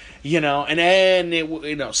 Yeah. And then it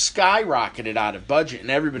skyrocketed out of budget,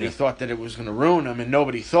 and everybody thought that it was going to ruin him, and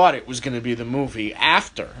nobody thought it was going to be the movie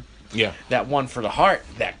after that One for the Heart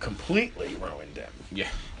that completely ruined him. Yeah.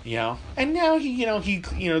 You know, and now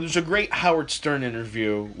there's a great Howard Stern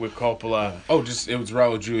interview with Coppola. Oh, it was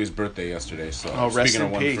Raul Julia's birthday yesterday. So rest speaking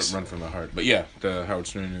in of peace. Run from the Heart, but yeah, the Howard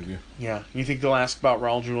Stern interview. Yeah, you think they'll ask about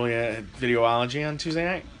Raul Julia at Videology on Tuesday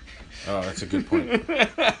night? Oh, that's a good point.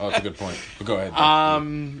 That's a good point. But go ahead.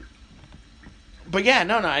 But yeah,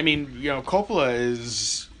 no. I mean, Coppola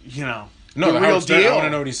is No, the real Howard Stern, deal. I want to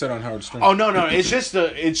know what he said on Howard Stern. Oh no, it's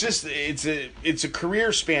a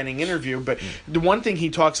career spanning interview. But the one thing he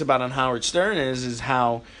talks about on Howard Stern is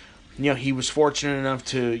how he was fortunate enough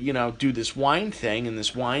to do this wine thing, and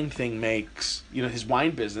this wine thing makes his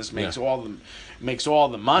wine business makes all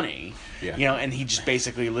the money. Yeah. And he just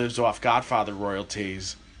basically lives off Godfather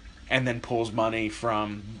royalties, and then pulls money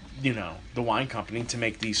from the wine company to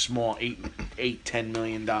make these small $10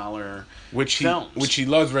 million films. Which he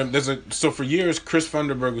loves. So for years, Chris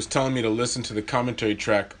Funderburg was telling me to listen to the commentary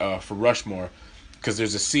track for Rushmore, because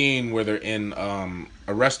there's a scene where they're in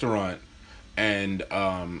a restaurant, and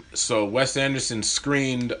so Wes Anderson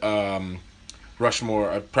screened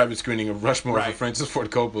Rushmore, a private screening of Rushmore for Francis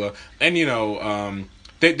Ford Coppola, and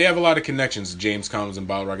They have a lot of connections to James Collins and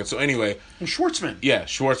Bottle Rocket. So anyway, Schwartzman. Yeah,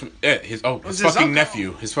 Schwartzman. His fucking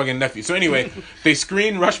nephew. His fucking nephew. So anyway, they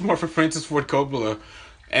screened Rushmore for Francis Ford Coppola.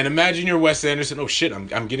 And imagine you're Wes Anderson. Oh shit,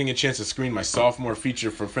 I'm getting a chance to screen my sophomore feature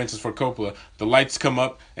for Francis Ford Coppola. The lights come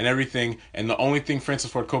up and everything, and the only thing Francis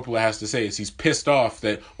Ford Coppola has to say is he's pissed off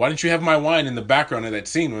that, why didn't you have my wine in the background of that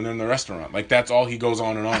scene when they're in the restaurant? Like, that's all he goes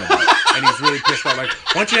on and on about. And he's really pissed off. Like,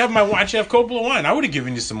 why don't you have my wine? Why don't you have Coppola wine? I would have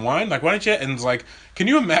given you some wine. Like, why don't you? And it's like, can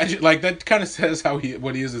you imagine? Like, that kind of says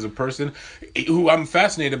what he is as a person, who I'm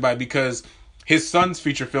fascinated by, because his son's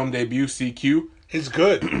feature film debut, CQ, is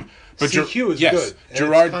good. But CQ is good. And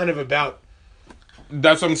Gerard, it's kind of about.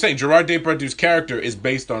 That's what I'm saying. Gerard Depardieu's character is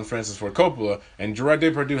based on Francis Ford Coppola, and Gerard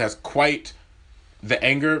Depardieu has quite the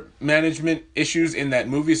anger management issues in that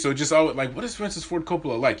movie. So just what is Francis Ford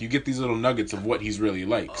Coppola like? You get these little nuggets of what he's really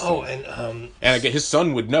like. So. And I get his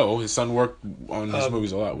son would know. His son worked on his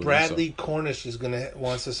movies a lot. With Bradley him, Cornish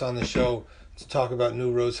wants us on the show to talk about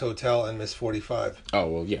New Rose Hotel and Miss 45. Oh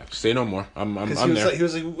well, yeah. Say no more. I'm he there. He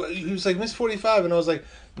was like Miss 45, and I was like,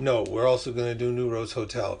 no, we're also going to do New Rose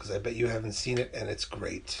Hotel, because I bet you haven't seen it, and it's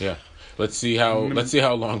great. Yeah. Let's see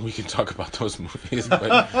how long we can talk about those movies.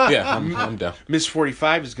 But yeah, I'm down. Miss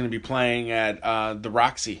 45 is going to be playing at the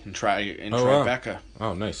Roxy in Tribeca.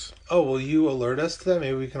 Oh, nice. Oh, will you alert us to that?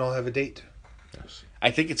 Maybe we can all have a date. Yes.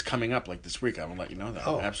 I think it's coming up this week. I will let you know that.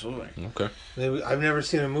 Oh, absolutely. Okay. Maybe I've never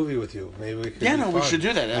seen a movie with you. Maybe we could. We should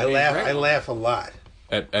do that. I laugh a lot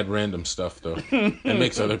at random stuff though. It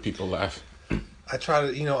makes other people laugh. I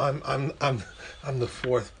try to. I'm the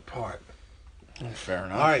fourth part. Fair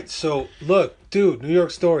enough. All right, so look, dude, New York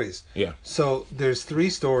Stories. Yeah. So there's 3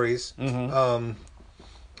 stories. Mm-hmm.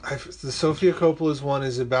 The Sofia Coppola's one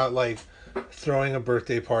is about like throwing a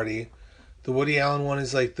birthday party. The Woody Allen one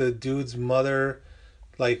is like the dude's mother,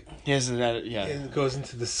 like isn't that goes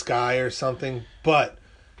into the sky or something. But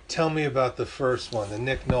tell me about the first one, the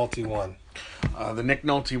Nick Nolte one. The Nick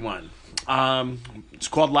Nolte one. It's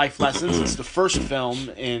called Life Lessons. It's the first film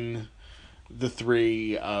in the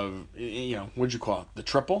 3 of what'd you call it? The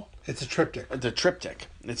triple? It's a triptych. The triptych.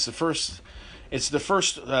 It's the first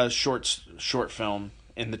short film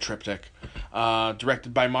in the triptych.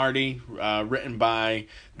 Directed by Marty, written by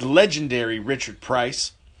the legendary Richard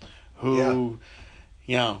Price, who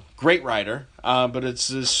great writer. But it's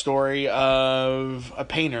the story of a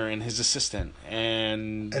painter and his assistant,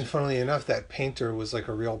 and funnily enough, that painter was like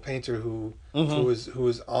a real painter who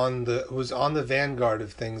was on the vanguard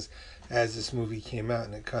of things as this movie came out,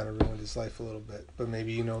 and it kind of ruined his life a little bit. But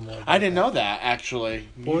maybe you know more about I didn't know that, actually.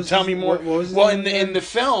 Tell me more. What was his name in the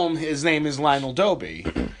film, his name is Lionel Doby.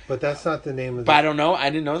 But that's not the name of the... But I don't know. I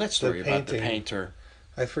didn't know that story about the painter.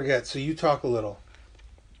 I forget. So you talk a little.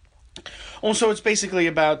 Oh, so it's basically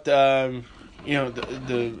about,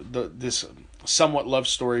 this somewhat love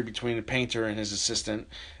story between a painter and his assistant.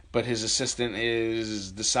 But his assistant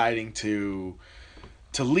is deciding to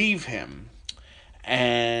leave him.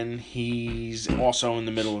 And he's also in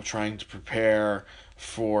the middle of trying to prepare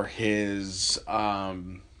for his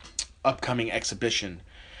upcoming exhibition,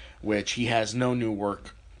 which he has no new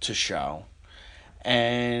work to show.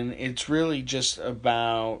 And it's really just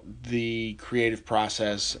about the creative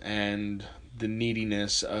process and the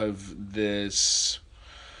neediness of this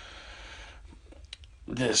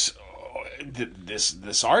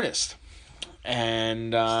artist.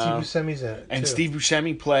 And Steve Buscemi's in it, and too. Steve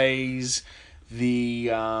Buscemi plays the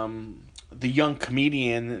young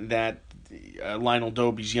comedian that Lionel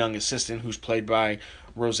Doby's young assistant, who's played by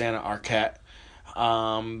Rosanna Arquette.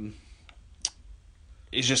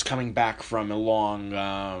 is just coming back from a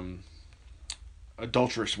long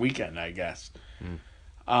adulterous weekend, I guess.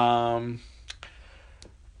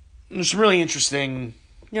 There's some really interesting,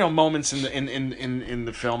 moments in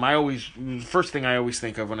the film. The first thing I always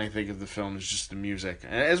think of when I think of the film is just the music,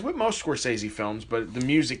 as with most Scorsese films, but the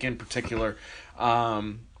music in particular.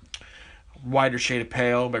 Wider Shade of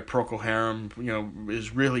Pale by Procol Harum,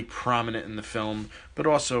 is really prominent in the film, but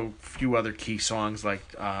also a few other key songs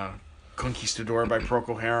like Conquistador by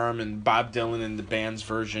Procol Harum and Bob Dylan and the band's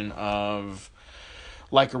version of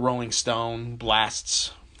Like a Rolling Stone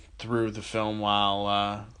blasts through the film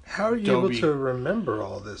while How are you Dobie, able to remember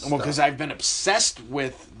all this well, because I've been obsessed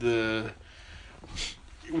with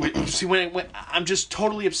when I'm just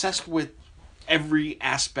totally obsessed with every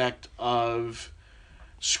aspect of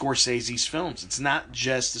Scorsese's films. It's not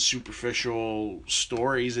just the superficial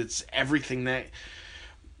stories, it's everything that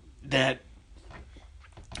that's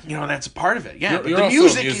a part of it. Yeah,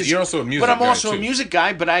 You're also a music but I'm guy, also too. a music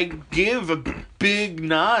guy, but I give a big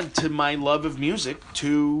nod to my love of music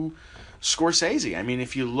to Scorsese. I mean,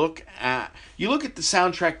 if you look at the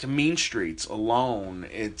soundtrack to Mean Streets alone,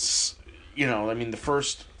 it's the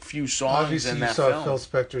first few songs obviously in you that saw film. Phil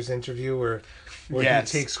Spector's interview where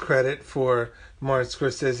Yes. he takes credit for Martin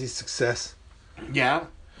Scorsese's success. Yeah,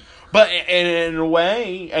 but in a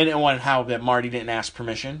way, and how that Marty didn't ask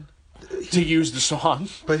permission to use the song.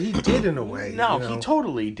 But he did in a way. No, he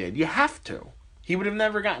totally did. You have to. He would have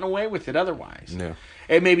never gotten away with it otherwise. Yeah.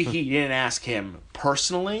 And maybe he didn't ask him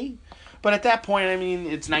personally, but at that point, I mean,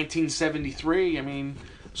 it's 1973. I mean,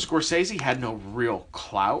 Scorsese had no real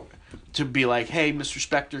clout to be like, "Hey, Mr.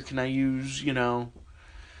 Spector, can I use, can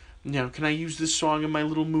I use this song in my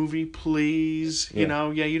little movie, please?" Yeah.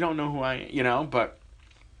 You don't know who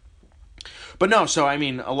but no. So I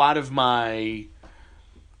mean, a lot of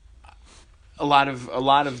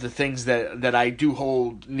the things that I do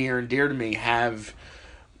hold near and dear to me have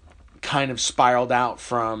kind of spiraled out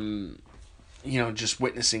from, just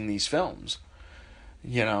witnessing these films,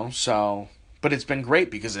 so, but it's been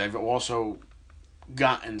great because I've also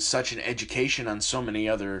gotten such an education on so many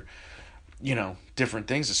other, different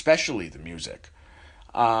things, especially the music.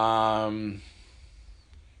 So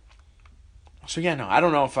yeah, no, I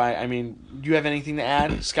don't know if do you have anything to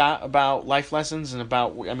add, Scott, about life lessons and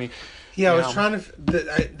about, Yeah, I was trying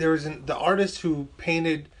to. There was the artist who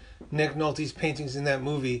painted Nick Nolte's paintings in that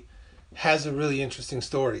movie has a really interesting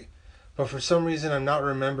story, but for some reason I'm not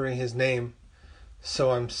remembering his name,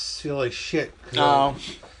 so I'm feel like shit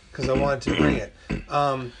because I wanted to bring it.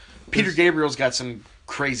 Peter Gabriel's got some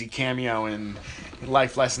crazy cameo in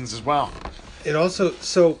life lessons as well. It also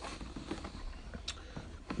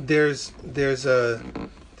there's a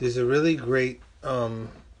really great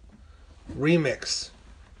remix.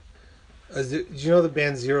 Do you know the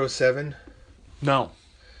band 07? No.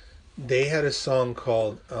 They had a song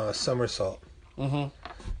called Somersault. Mm-hmm.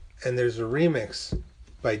 And there's a remix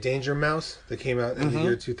by Danger Mouse that came out in the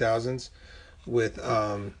year 2000s with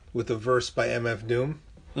a verse by MF Doom.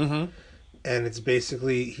 Mm-hmm. And it's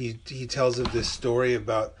basically, he tells of this story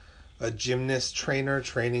about a gymnast trainer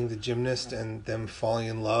training the gymnast and them falling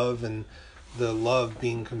in love and the love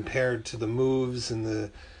being compared to the moves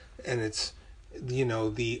and it's,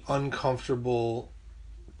 the uncomfortable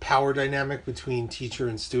power dynamic between teacher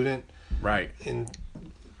and student. Right. And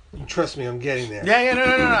trust me, I'm getting there. Yeah, no.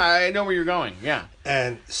 I know where you're going. Yeah.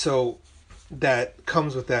 And so that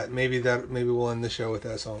comes with that. Maybe we'll end the show with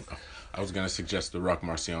that song. I was gonna suggest the Rock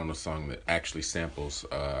Marciano song that actually samples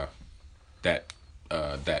that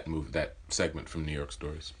segment from New York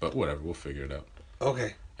Stories. But whatever, we'll figure it out.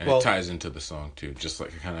 Okay. And it ties into the song too, just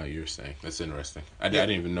like kind of how you were saying. That's interesting. I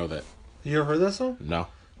didn't even know that. You ever heard that song? No.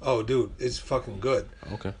 Oh, dude, it's fucking good.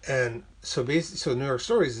 Okay. And so basically, New York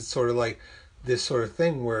Stories, it's sort of like this sort of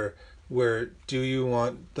thing where do you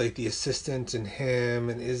want like the assistant and him,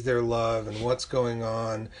 and is there love, and what's going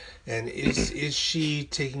on, and is she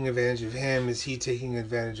taking advantage of him? Is he taking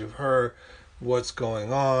advantage of her? What's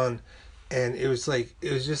going on? And it was like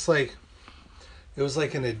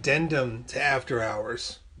an addendum to After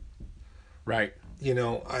Hours. Right.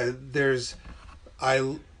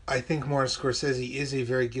 I think Martin Scorsese is a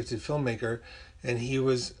very gifted filmmaker, and he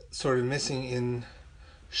was sort of missing in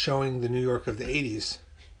showing the New York of the 80s.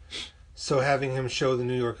 So having him show the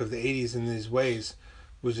New York of the 80s in these ways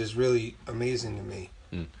was just really amazing to me.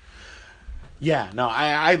 Mm. Yeah, no,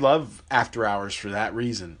 I love After Hours for that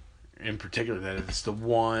reason. In particular, that it's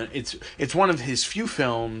it's one of his few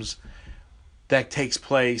films that takes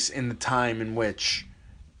place in the time in which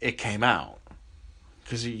it came out.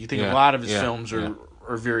 Because you think a lot of his films are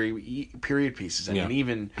very period pieces. I mean,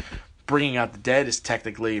 even Bringing Out the Dead is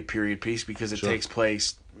technically a period piece because it takes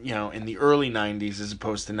place, in the early 90s as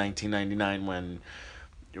opposed to 1999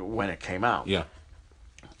 when it came out. Yeah.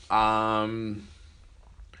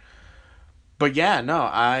 But yeah,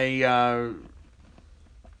 no,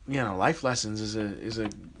 Life Lessons is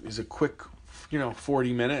a quick,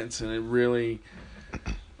 40 minutes, and it really,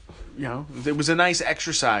 it was a nice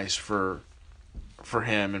exercise for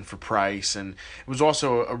him and for Price, and it was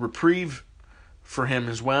also a reprieve for him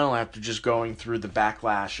as well after just going through the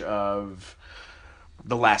backlash of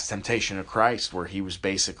The Last Temptation of Christ, where he was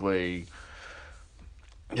basically,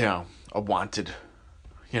 a wanted,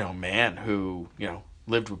 man who,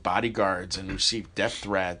 lived with bodyguards and received death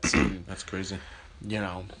threats. And, That's crazy.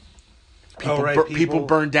 People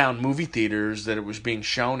burned down movie theaters that it was being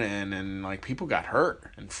shown in, and like people got hurt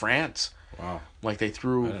in France. Wow. Like they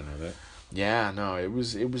threw. I didn't know that. Yeah, no, it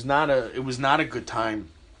was not a good time,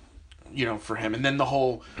 for him. And then the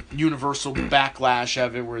whole universal backlash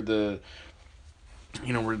of it, where the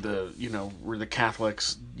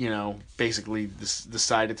Catholics, basically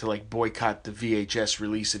decided to like boycott the VHS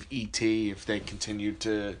release of E.T. if they continued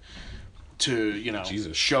to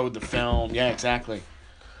Jesus. show the film. Yeah, exactly.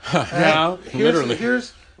 Literally.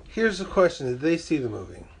 Here's the question: did they see the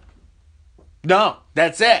movie? No,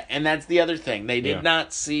 that's it, and that's the other thing. They did Yeah.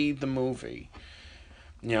 not see the movie.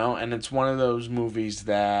 And it's one of those movies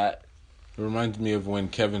that It reminds me of when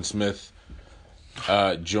Kevin Smith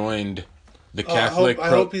joined the I Catholic.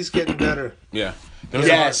 hope he's getting better. Yeah.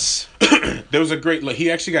 There was a great.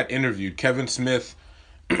 He actually got interviewed. Kevin Smith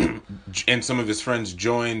and some of his friends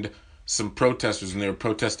joined some protesters, and they were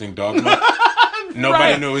protesting Dogma. Nobody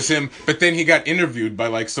Right. knew it was him, but then he got interviewed by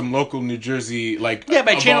like some local New Jersey, like by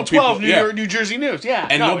of Channel all people. 12, Yeah. New Jersey News. Yeah,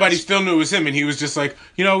 And no, nobody it's- still knew it was him, and he was just like,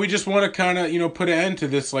 we just want to kind of, put an end to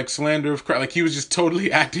this like slander of Christ. Like he was just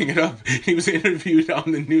totally acting it up. He was interviewed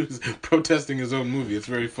on the news protesting his own movie. It's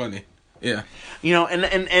very funny. Yeah.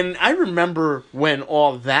 And I remember when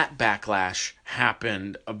all that backlash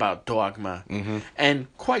happened about Dogma, and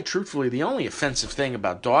quite truthfully, the only offensive thing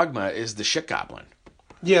about Dogma is the shit goblin.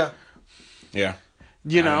 Yeah. Yeah.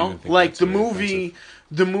 You I don't know, even think like that's the very movie.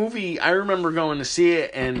 The movie. I remember going to see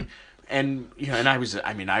it, and and I was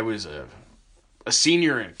a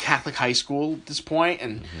senior in Catholic high school at this point,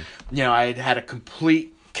 and I had had a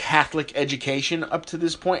complete Catholic education up to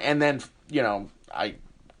this point, and then I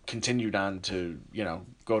continued on to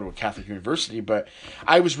go to a Catholic university, but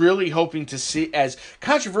I was really hoping to see, as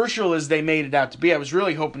controversial as they made it out to be, I was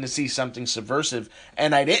really hoping to see something subversive,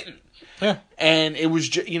 and I didn't. Yeah. And it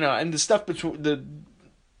was and the stuff between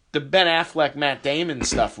the Ben Affleck, Matt Damon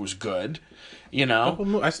stuff was good, I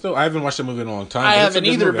haven't watched the movie in a long time. I but it's a haven't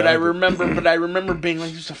good either, movie. but I I like it. remember being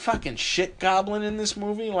like, there's a fucking shit goblin in this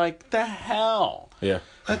movie, like the hell. Yeah.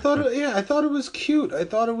 I thought it was cute. I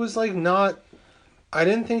thought it was like not. I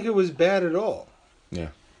didn't think it was bad at all. Yeah.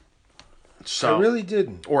 So I really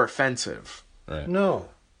didn't. or offensive, Right. No.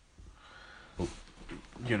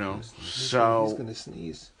 So He's gonna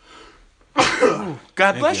sneeze.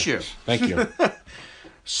 God bless you. Thank you.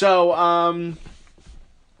 So,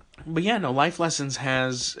 but yeah, no, Life Lessons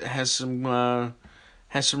has some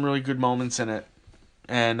really good moments in it,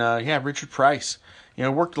 and Richard Price,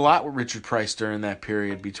 worked a lot with Richard Price during that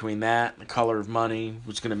period. Between that, and The Color of Money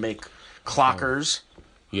was going to make Clockers.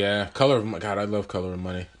 Yeah. God, I love Color of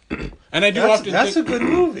Money. And I do That's often a think good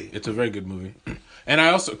movie. it's a very good movie. And I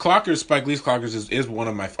also Spike Lee's Clockers is one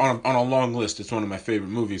of my on a long list. It's one of my favorite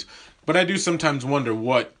movies. But I do sometimes wonder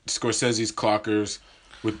what Scorsese's Clockers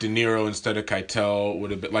with De Niro instead of Keitel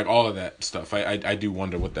would have been, like all of that stuff. I do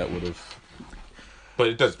wonder what that would have. But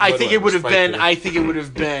it does. I think it would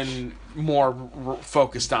have been more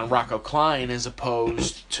focused on Rocco Klein as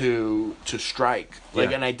opposed to Strike. Yeah,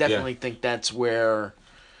 And I definitely think that's where.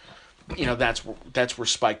 That's where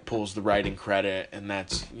Spike pulls the writing credit, and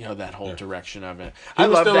that's that whole direction of it. He I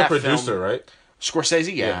was love still that a producer, film. right?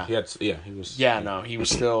 Scorsese, yeah. He was. Yeah, no, he was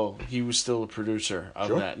still a producer of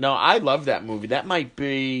Sure. that. No, I love that movie. That might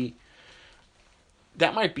be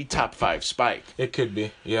top 5 Spike. It could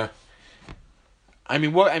be. Yeah. I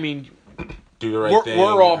mean, Do the right thing.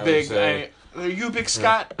 we're all I would big. say. Are you a big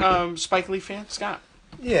Scott Spike Lee fan, Scott?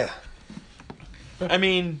 Yeah. I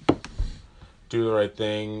mean, Do the Right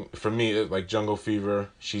Thing. For me, like Jungle Fever,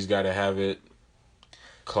 She's Gotta Have It.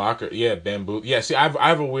 Clocker, yeah, Bamboo. Yeah, see, I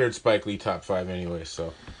have a weird Spike Lee top 5 anyway,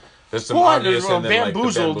 so there's some obvious. And then, like, the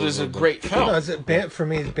Bamboozled is a great film. No, for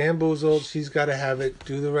me, it's Bamboozled. She's got to have it.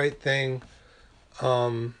 Do the Right Thing.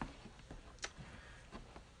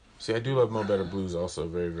 See, I do love Mo Better Blues also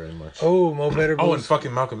very, very much. Oh, Mo Better Blues. Oh, and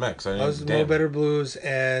fucking Malcolm X. I was Mo Better Blues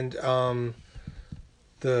and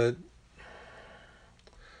the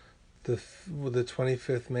The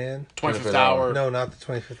 25th Man. 25th Hour. No, not the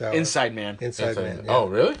 25th Hour. Inside Man. Inside Man. Yeah. Oh,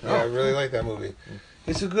 really? Yeah, I really like that movie.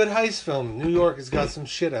 It's a good heist film. New York has got some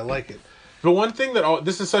shit. I like it. But one thing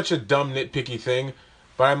this is such a dumb nitpicky thing,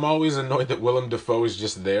 but I'm always annoyed that Willem Dafoe is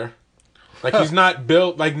just there. Like, he's not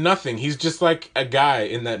built like nothing. He's just like a guy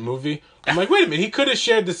in that movie. I'm like, wait a minute. He could have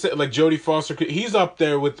shared this, like Jodie Foster. He's up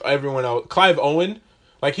there with everyone else. Clive Owen.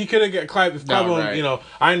 Like, he could have got Clive Owen, right. you know,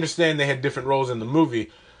 I understand they had different roles in the movie.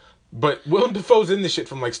 But Willem Dafoe's in this shit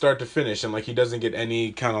from like start to finish, and like he doesn't get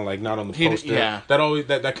any kind of like not on the poster.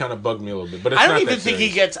 That kind of bugged me a little bit. But it's I don't not even that think serious.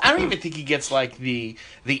 he gets. I don't even think he gets like the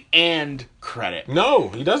and credit. No,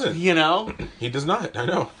 he doesn't. You know, He does not. I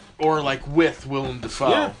know. or like with Willem Dafoe.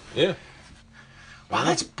 Yeah, yeah. Wow,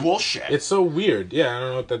 that's bullshit. It's so weird. Yeah, I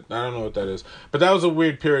don't know what that is. But that was a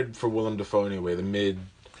weird period for Willem Dafoe anyway. The mid.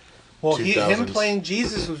 Well, 2000s. him playing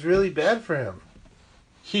Jesus was really bad for him.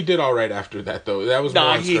 He did all right after that, though. That was more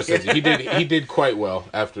on Scorsese. He did quite well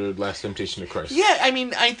after Last Temptation of Christ. Yeah, I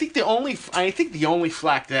mean, I think the only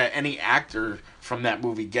flack that any actor from that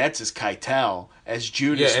movie gets is Keitel as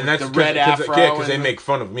Judas, Yeah, and with that's the red afro. because they make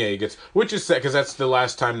fun of him. Yeah, he gets, which is sad because that's the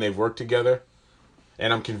last time they've worked together,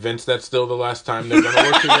 and I'm convinced that's still the last time they're going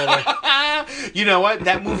to work together. You know what?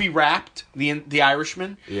 That movie wrapped, the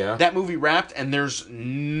Irishman. Yeah. That movie wrapped, and there's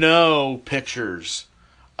no pictures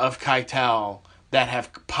of Keitel that have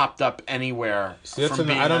popped up anywhere. See, from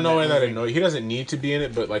being I don't on know why that movie. annoys. He doesn't need to be in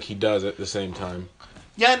it, but like he does at the same time.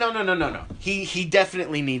 Yeah, no. He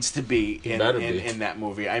definitely needs to be in that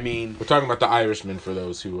movie. I mean, We're talking about The Irishman for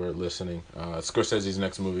those who are listening. Scorsese's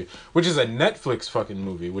next movie, which is a Netflix fucking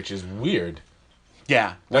movie, which is weird.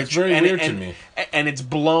 yeah, That's very weird to me. And it's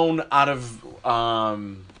blown out of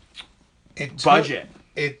budget.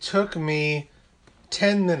 It took me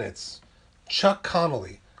 10 minutes. Chuck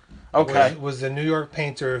Connolly Okay. was the New York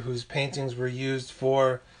painter whose paintings were used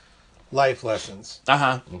for life lessons.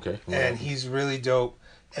 Okay. And he's really dope.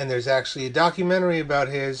 And there's actually a documentary about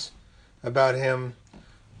him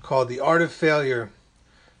called The Art of Failure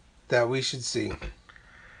that we should see.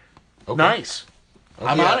 Okay. Nice.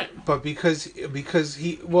 I'm on it. But because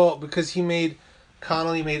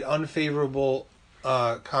Connolly made unfavorable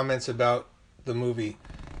comments about the movie,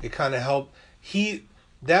 it kind of helped.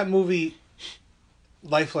 That movie,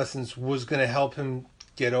 Life Lessons, was going to help him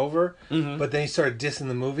get over, but then he started dissing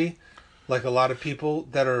the movie, like a lot of people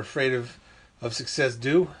that are afraid of success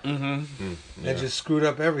do, and just screwed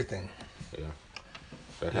up everything. Yeah.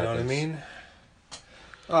 That You know what I happens. mean?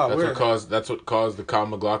 Oh, That's what caused the Kyle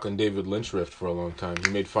MacLachlan David Lynch rift for a long time.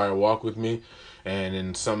 He made Fire Walk with Me, and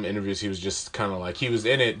in some interviews he was just kind of like he was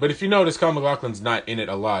in it. But if you notice, Kyle MacLachlan's not in it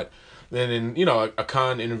a lot. Then in a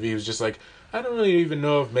Cannes interview, he was just like, I don't really even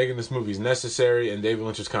know if making this movie is necessary. And David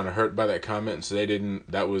Lynch was kind of hurt by that comment, and so they didn't.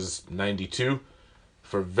 That was 92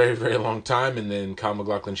 for a very, very long time, and then Kyle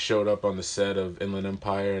MacLachlan showed up on the set of Inland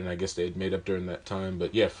Empire, and I guess they had made up during that time.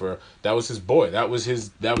 But yeah, that was his boy. That was his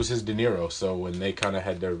De Niro. So when they kind of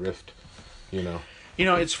had their rift, You know,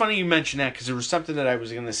 it's funny you mention that because there was something that I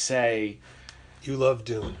was going to say. you love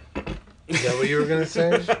Dune. Is that what you were going to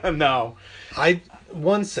say? No.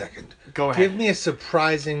 1 second. Go ahead. Give me a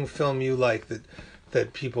surprising film you like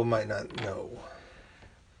that people might not know.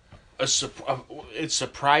 It's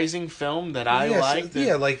surprising film that I like.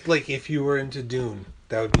 Yeah, like if you were into Dune,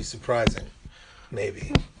 that would be surprising.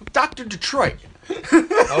 Maybe. Dr. Detroit.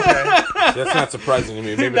 Okay. that's not surprising to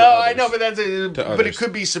me. Maybe No, to I others. know, but but it others.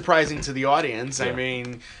 could be surprising to the audience. Yeah. I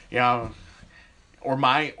mean,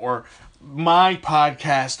 or my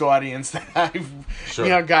podcast audience that I've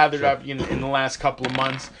Sure. gathered up in the last couple of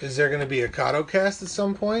months. Is there going to be a Kato cast at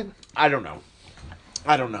some point? I don't know.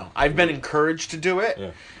 I've been encouraged to do it,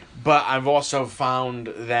 Yeah. but I've also found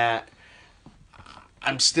that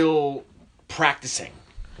I'm still practicing.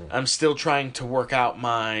 I'm still trying to work out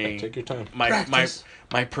Take your time.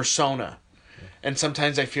 my persona. And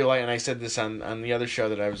sometimes I feel like, and I said this on the other show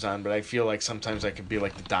that I was on, but I feel like sometimes I could be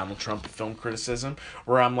like the Donald Trump of film criticism,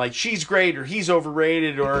 where I'm like, she's great, or he's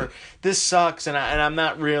overrated, or this sucks, and I'm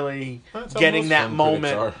not really That's how getting most that film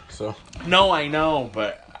moment. critics are, so No, I know,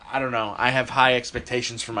 but I don't know. I have high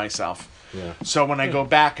expectations for myself. yeah. So when I go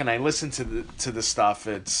back and I listen to the stuff,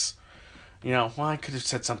 it's, well, I could have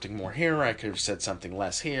said something more here, I could have said something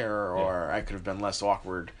less here, or I could have been less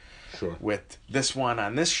awkward Sure. with this one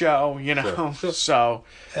on this show, Sure. So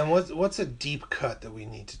And what's a deep cut that we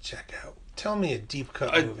need to check out? Tell me a deep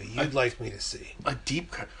cut movie you'd like me to see. a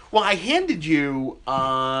deep cut. Well, I handed you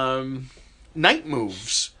Night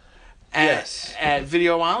Moves Yes. at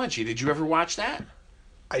Videology. Did you ever watch that?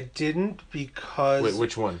 I didn't because Wait,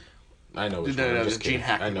 which one? I know which one. I'm The just Gene kidding.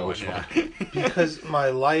 Hackman I know one, which yeah. one. Because my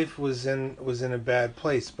life was in a bad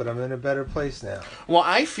place, but I'm in a better place now. Well,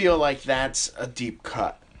 I feel like that's a deep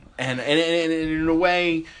cut, and in a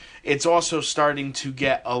way, it's also starting to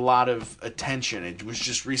get a lot of attention. It was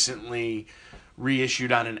just recently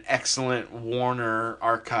reissued on an excellent Warner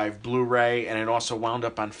Archive Blu-ray, and it also wound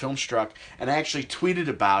up on Filmstruck. And I actually tweeted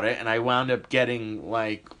about it, and I wound up getting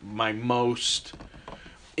like my most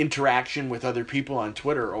interaction with other people on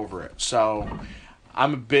Twitter over it. So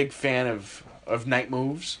I'm a big fan of Night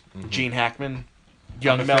Moves, Gene Hackman,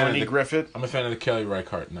 young I'm a fan of Melanie the- Griffith. I'm a fan of the Kelly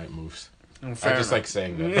Reichardt Night Moves. I Fair just enough. like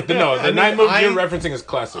saying that. But no, the mean, Night Moves you're referencing is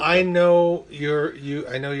classic. I know you're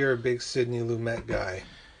a big Sidney Lumet guy.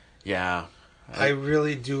 Yeah. I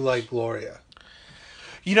really do like Gloria.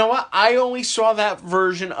 You know what? I only saw that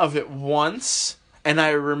version of it once, and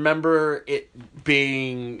I remember it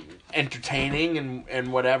being entertaining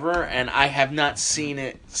and whatever, and I have not seen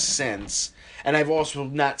it since. And I've also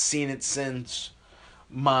not seen it since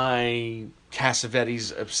my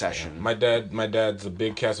Cassavetes obsession. My dad's a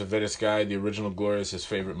big Cassavetes guy. The original Gloria is his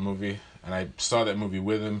favorite movie, and I saw that movie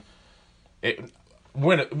with him.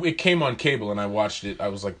 When it came on cable and I watched it, I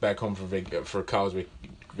was like back home for college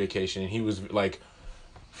vacation, and he was like,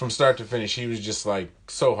 from start to finish, he was just like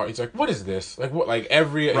so hard. He's like, "What is this? Like what? Like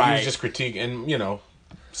every he Right. was just critiquing, and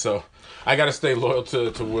so I got to stay loyal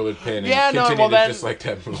to Willard Penn and Yeah, no, continue well to then, dislike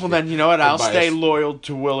that movie. well then, you know what? I'll Bias. stay loyal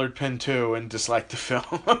to Willard Penn too and dislike the film.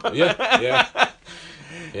 Yeah.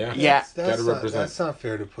 Yeah. That's Gotta not, represent. that's not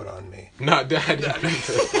fair to put on me. Not Dad.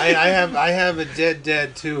 I have a dead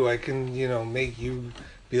dad too. I can make you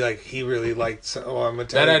be like, he really liked. Oh, I'm gonna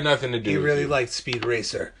tell That you, had nothing to do He with really you. liked Speed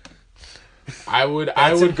Racer. I would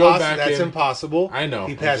That's go back. That's in, impossible. I know,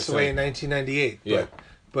 He I'm passed just away saying. in 1998. Yeah.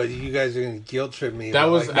 But you guys are gonna guilt trip me. That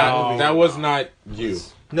about was liking movie. that was not you.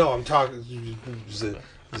 No, I'm talking. It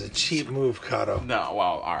was a cheap move, Kato. No,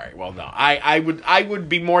 well, all right, well, no. I would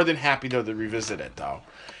be more than happy though to revisit it though.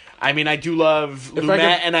 I mean, I do love If I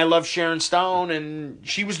Lumet, could- and I love Sharon Stone, and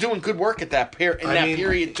she was doing good work at that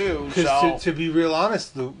period too. So Because to be real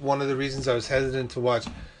honest, one of the reasons I was hesitant to watch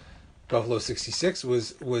Buffalo 66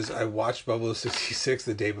 was I watched Buffalo 66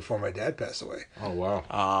 the day before my dad passed away. Oh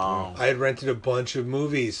wow. I had rented a bunch of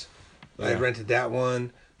movies. I had Yeah. rented that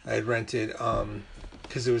one. I had rented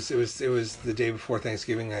because it was the day before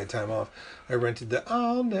Thanksgiving. I had time off. I rented the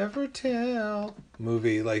I'll Never Tell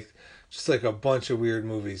movie, just like a bunch of weird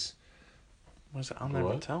movies. what is it? I'll never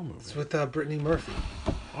What? tell It's movie. with Brittany Murphy.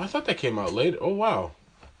 Oh, I thought that came out later. Oh wow.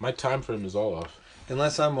 My time frame is all off.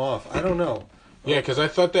 Unless I'm off, I don't know. Yeah, because I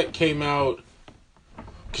thought that came out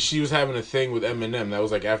because she was having a thing with Eminem. That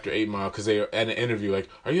was like after 8 Mile, because they at an interview like,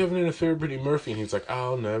 "Are you having an affair with Brittany Murphy?" And he was like,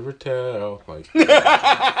 "I'll never tell." Like,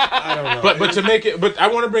 I don't know. but to make it, but I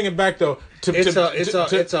want to bring it back though. It's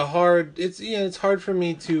hard for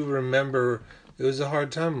me to remember. It was a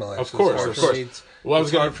hard time in my life. Of So course, it's hard of for course. me Well, I was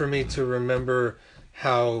it's gonna- hard for me to remember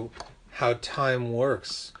how time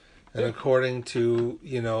works, and according to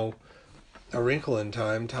A Wrinkle in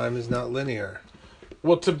Time, time is not linear.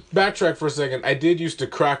 Well, to backtrack for a second, I did used to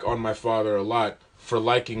crack on my father a lot for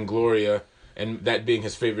liking Gloria and that being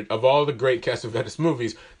his favorite of all the great Cassavetes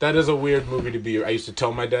movies. That is a weird movie to be. I used to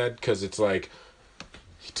tell my dad because it's like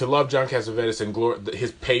to love John Cassavetes and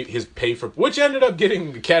his pay for which ended up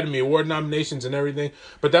getting Academy Award nominations and everything.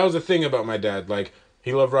 But that was the thing about my dad. Like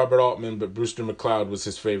he loved Robert Altman, but Brewster McCloud was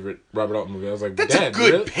his favorite Robert Altman movie. I was like, That's Dad, a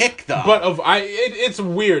good really? pick though. But it's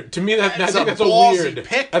weird to me. I That's think a that's a ballsy weird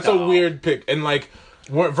pick, That's though. a weird pick. And like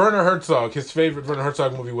Werner Herzog, his favorite Werner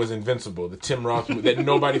Herzog movie was Invincible, the Tim Roth movie that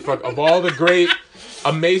nobody of all the great,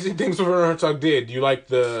 amazing things Werner Herzog did. You like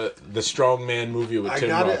the Strong Man movie with Tim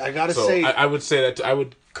Roth? I gotta So say- I would say that I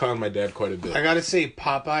would con my dad quite a bit. I gotta say,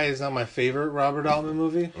 Popeye is not my favorite Robert Altman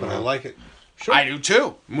movie, but I like it. Sure. I do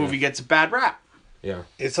too. Movie gets a bad rap. Yeah.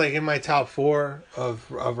 It's like in my top 4 of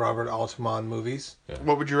Robert Altman movies.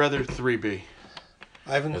 What would your other 3 be?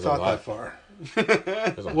 I haven't There's a thought lot. that far.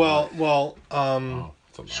 There's a Well, it's a lot.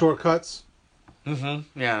 Shortcuts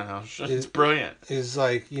Mm-hmm. Yeah, no, it's brilliant. is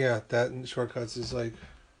like, that and Shortcuts is like,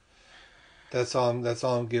 that's all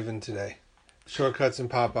I'm giving today. Shortcuts and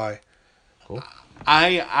Popeye. Cool.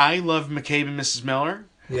 I love McCabe and Mrs. Miller.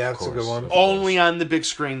 Yeah, that's a good course. one. Only on the big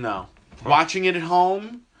screen though. Watching it at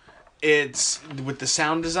home, it's with the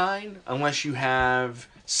sound design. Unless you have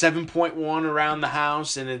 7.1 around the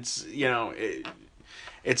house, and it's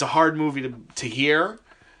it's a hard movie to hear.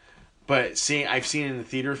 But I've seen it in the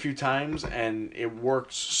theater a few times, and it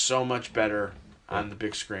works so much better on the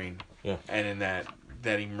big screen. Yeah. And in that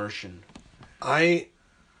immersion. I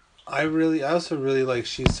also really like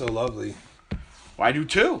She's So Lovely. Well, I do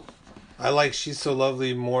too. I like She's So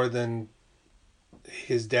Lovely more than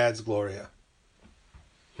his dad's Gloria.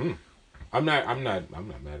 I'm not mad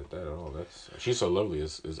at that at all. She's So Lovely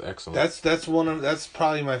is excellent. That's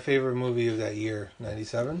probably my favorite movie of that year,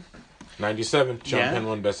 97. 97, Sean Penn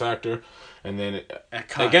won Best Actor, and then At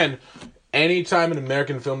Cannes. again, anytime an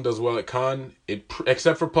American film does well at Cannes,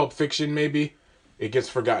 except for Pulp Fiction, maybe it gets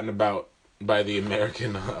forgotten about by the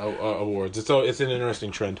American awards. It's an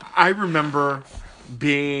interesting trend. I remember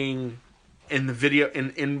being in the video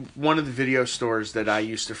in one of the video stores that I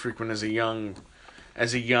used to frequent as a young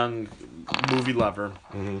movie lover,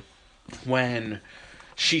 when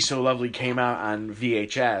She's So Lovely came out on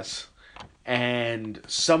VHS, and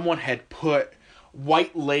someone had put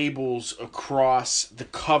white labels across the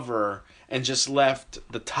cover and just left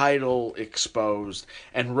the title exposed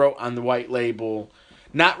and wrote on the white label,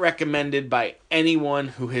 "Not recommended by anyone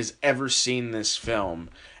who has ever seen this film."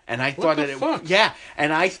 And I thought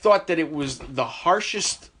and I thought that it was the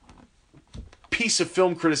harshest piece of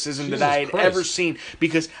film criticism Jesus that I had Christ. ever seen,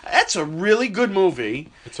 because that's a really good movie.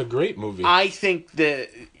 It's a great movie. I think that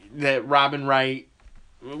Robin Wright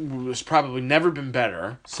was probably never been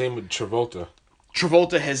better. Same with Travolta.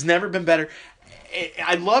 Travolta has never been better.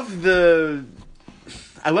 I love the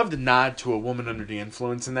nod to A Woman Under the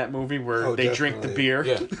Influence in that movie, where they drink the beer.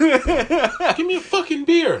 Yeah. Give me a fucking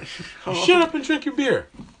beer. You shut up and drink your beer.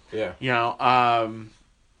 Yeah. You know,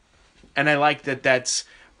 and I like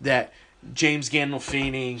that James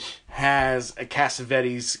Gandolfini has a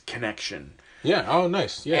Cassavetes connection. Yeah. Oh,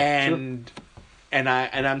 nice. Yeah. And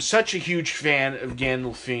I'm such a huge fan of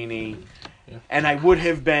Gandolfini, and I would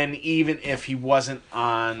have been even if he wasn't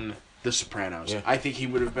on The Sopranos. Yeah. I think he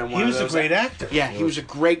would have been one He of those. was a great actor. Yeah, he was a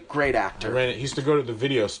great actor. He used to go to the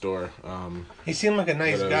video store. He seemed like a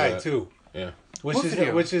nice guy too. Yeah.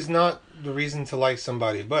 Which is not the reason to like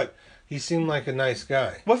somebody, but he seemed like a nice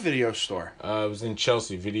guy. What video store? It was in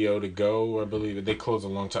Chelsea, Video to Go, I believe. They closed a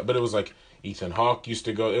long time, but it was like Ethan Hawke used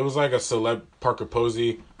to go. It was like a celeb, Parker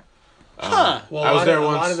Posey. Well, I was there a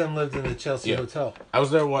once. lot of them lived in the Chelsea hotel. I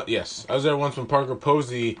was there once. Yes, I was there once when Parker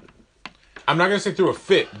Posey. I'm not gonna say threw a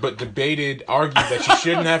fit, but argued that she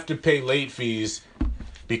shouldn't have to pay late fees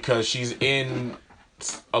because she's in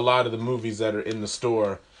a lot of the movies that are in the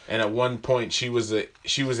store. And at one point, she was an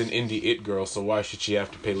indie it girl, so why should she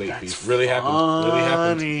have to pay late fees? Really happened. Really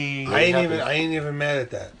happened. I ain't even mad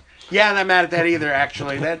at that. Yeah, I'm not mad at that either.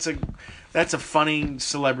 Actually, that's a funny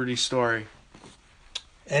celebrity story.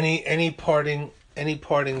 Any parting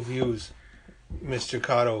views, Mr.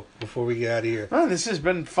 Cotto, before we get out of here? Oh, this has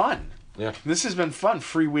been fun. Yeah, This has been fun,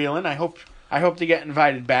 freewheeling. I hope to get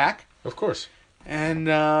invited back. of course. And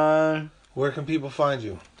Where can people find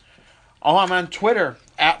you? I'm on Twitter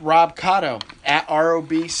at Rob Cotto, at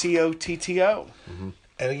ROBCOTTO.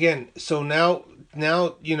 And again, so now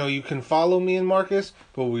you can follow me and Marcus,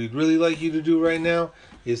 but what we'd really like you to do right now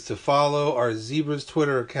is to follow our Zebras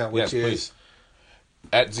Twitter account, which is please.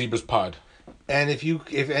 At Zebras Pod. And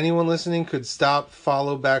if anyone listening could stop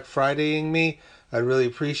follow back Fridaying me, I'd really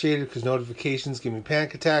appreciate it, because notifications give me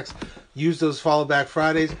panic attacks. Use those follow back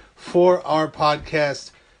Fridays for our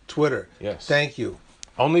podcast Twitter. Yes. Thank you.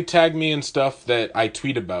 Only tag me in stuff that I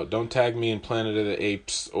tweet about. Don't tag me in Planet of the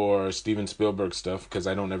Apes or Steven Spielberg stuff, because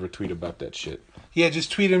I don't ever tweet about that shit. Yeah,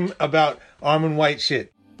 just tweet him about Armand White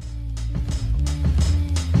shit.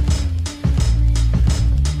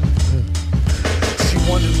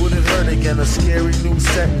 Wondered would it hurt again, a scary new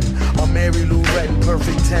setting. A Mary Lou Retton,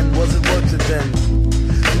 perfect 10, was it worth it then?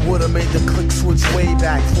 You would've made the click switch way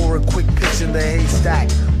back for a quick pitch in the haystack.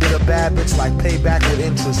 With a bad bitch like payback with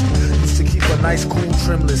interest. Used to keep a nice cool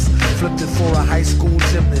trimless, flipped it for a high school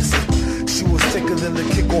gymnast. She was thicker than the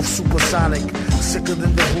kickoff supersonic, sicker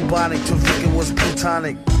than the bubonic, to think it was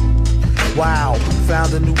plutonic. Wow,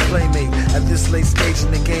 found a new playmate. At this late stage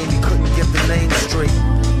in the game, he couldn't get the name straight.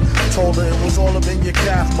 Told her it was all up in your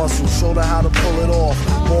calf muscle. Showed her how to pull it off.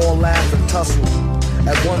 Ball, laugh, and tussle.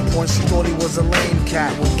 At one point she thought he was a lame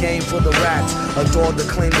cat with game for the rats, a dog to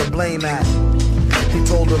claim the blame at. He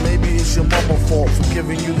told her maybe it's your mama fault for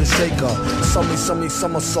giving you the shaker. Summy,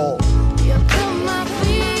 somersault. You put my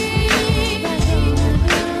feet back in the ground.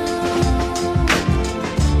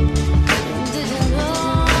 Did you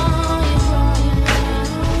know you brought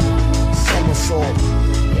it Somersault.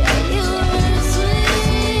 Yeah, you were the sweetest.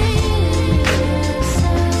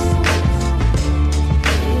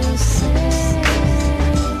 You saved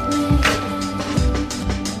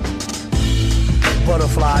me.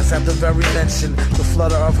 Butterflies at the very mention. The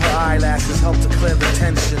flutter of her eyelashes helped to clear the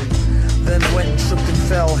tension. Then went and tripped and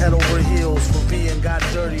fell head over heels for being got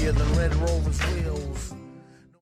dirtier than Red Rover's wheels.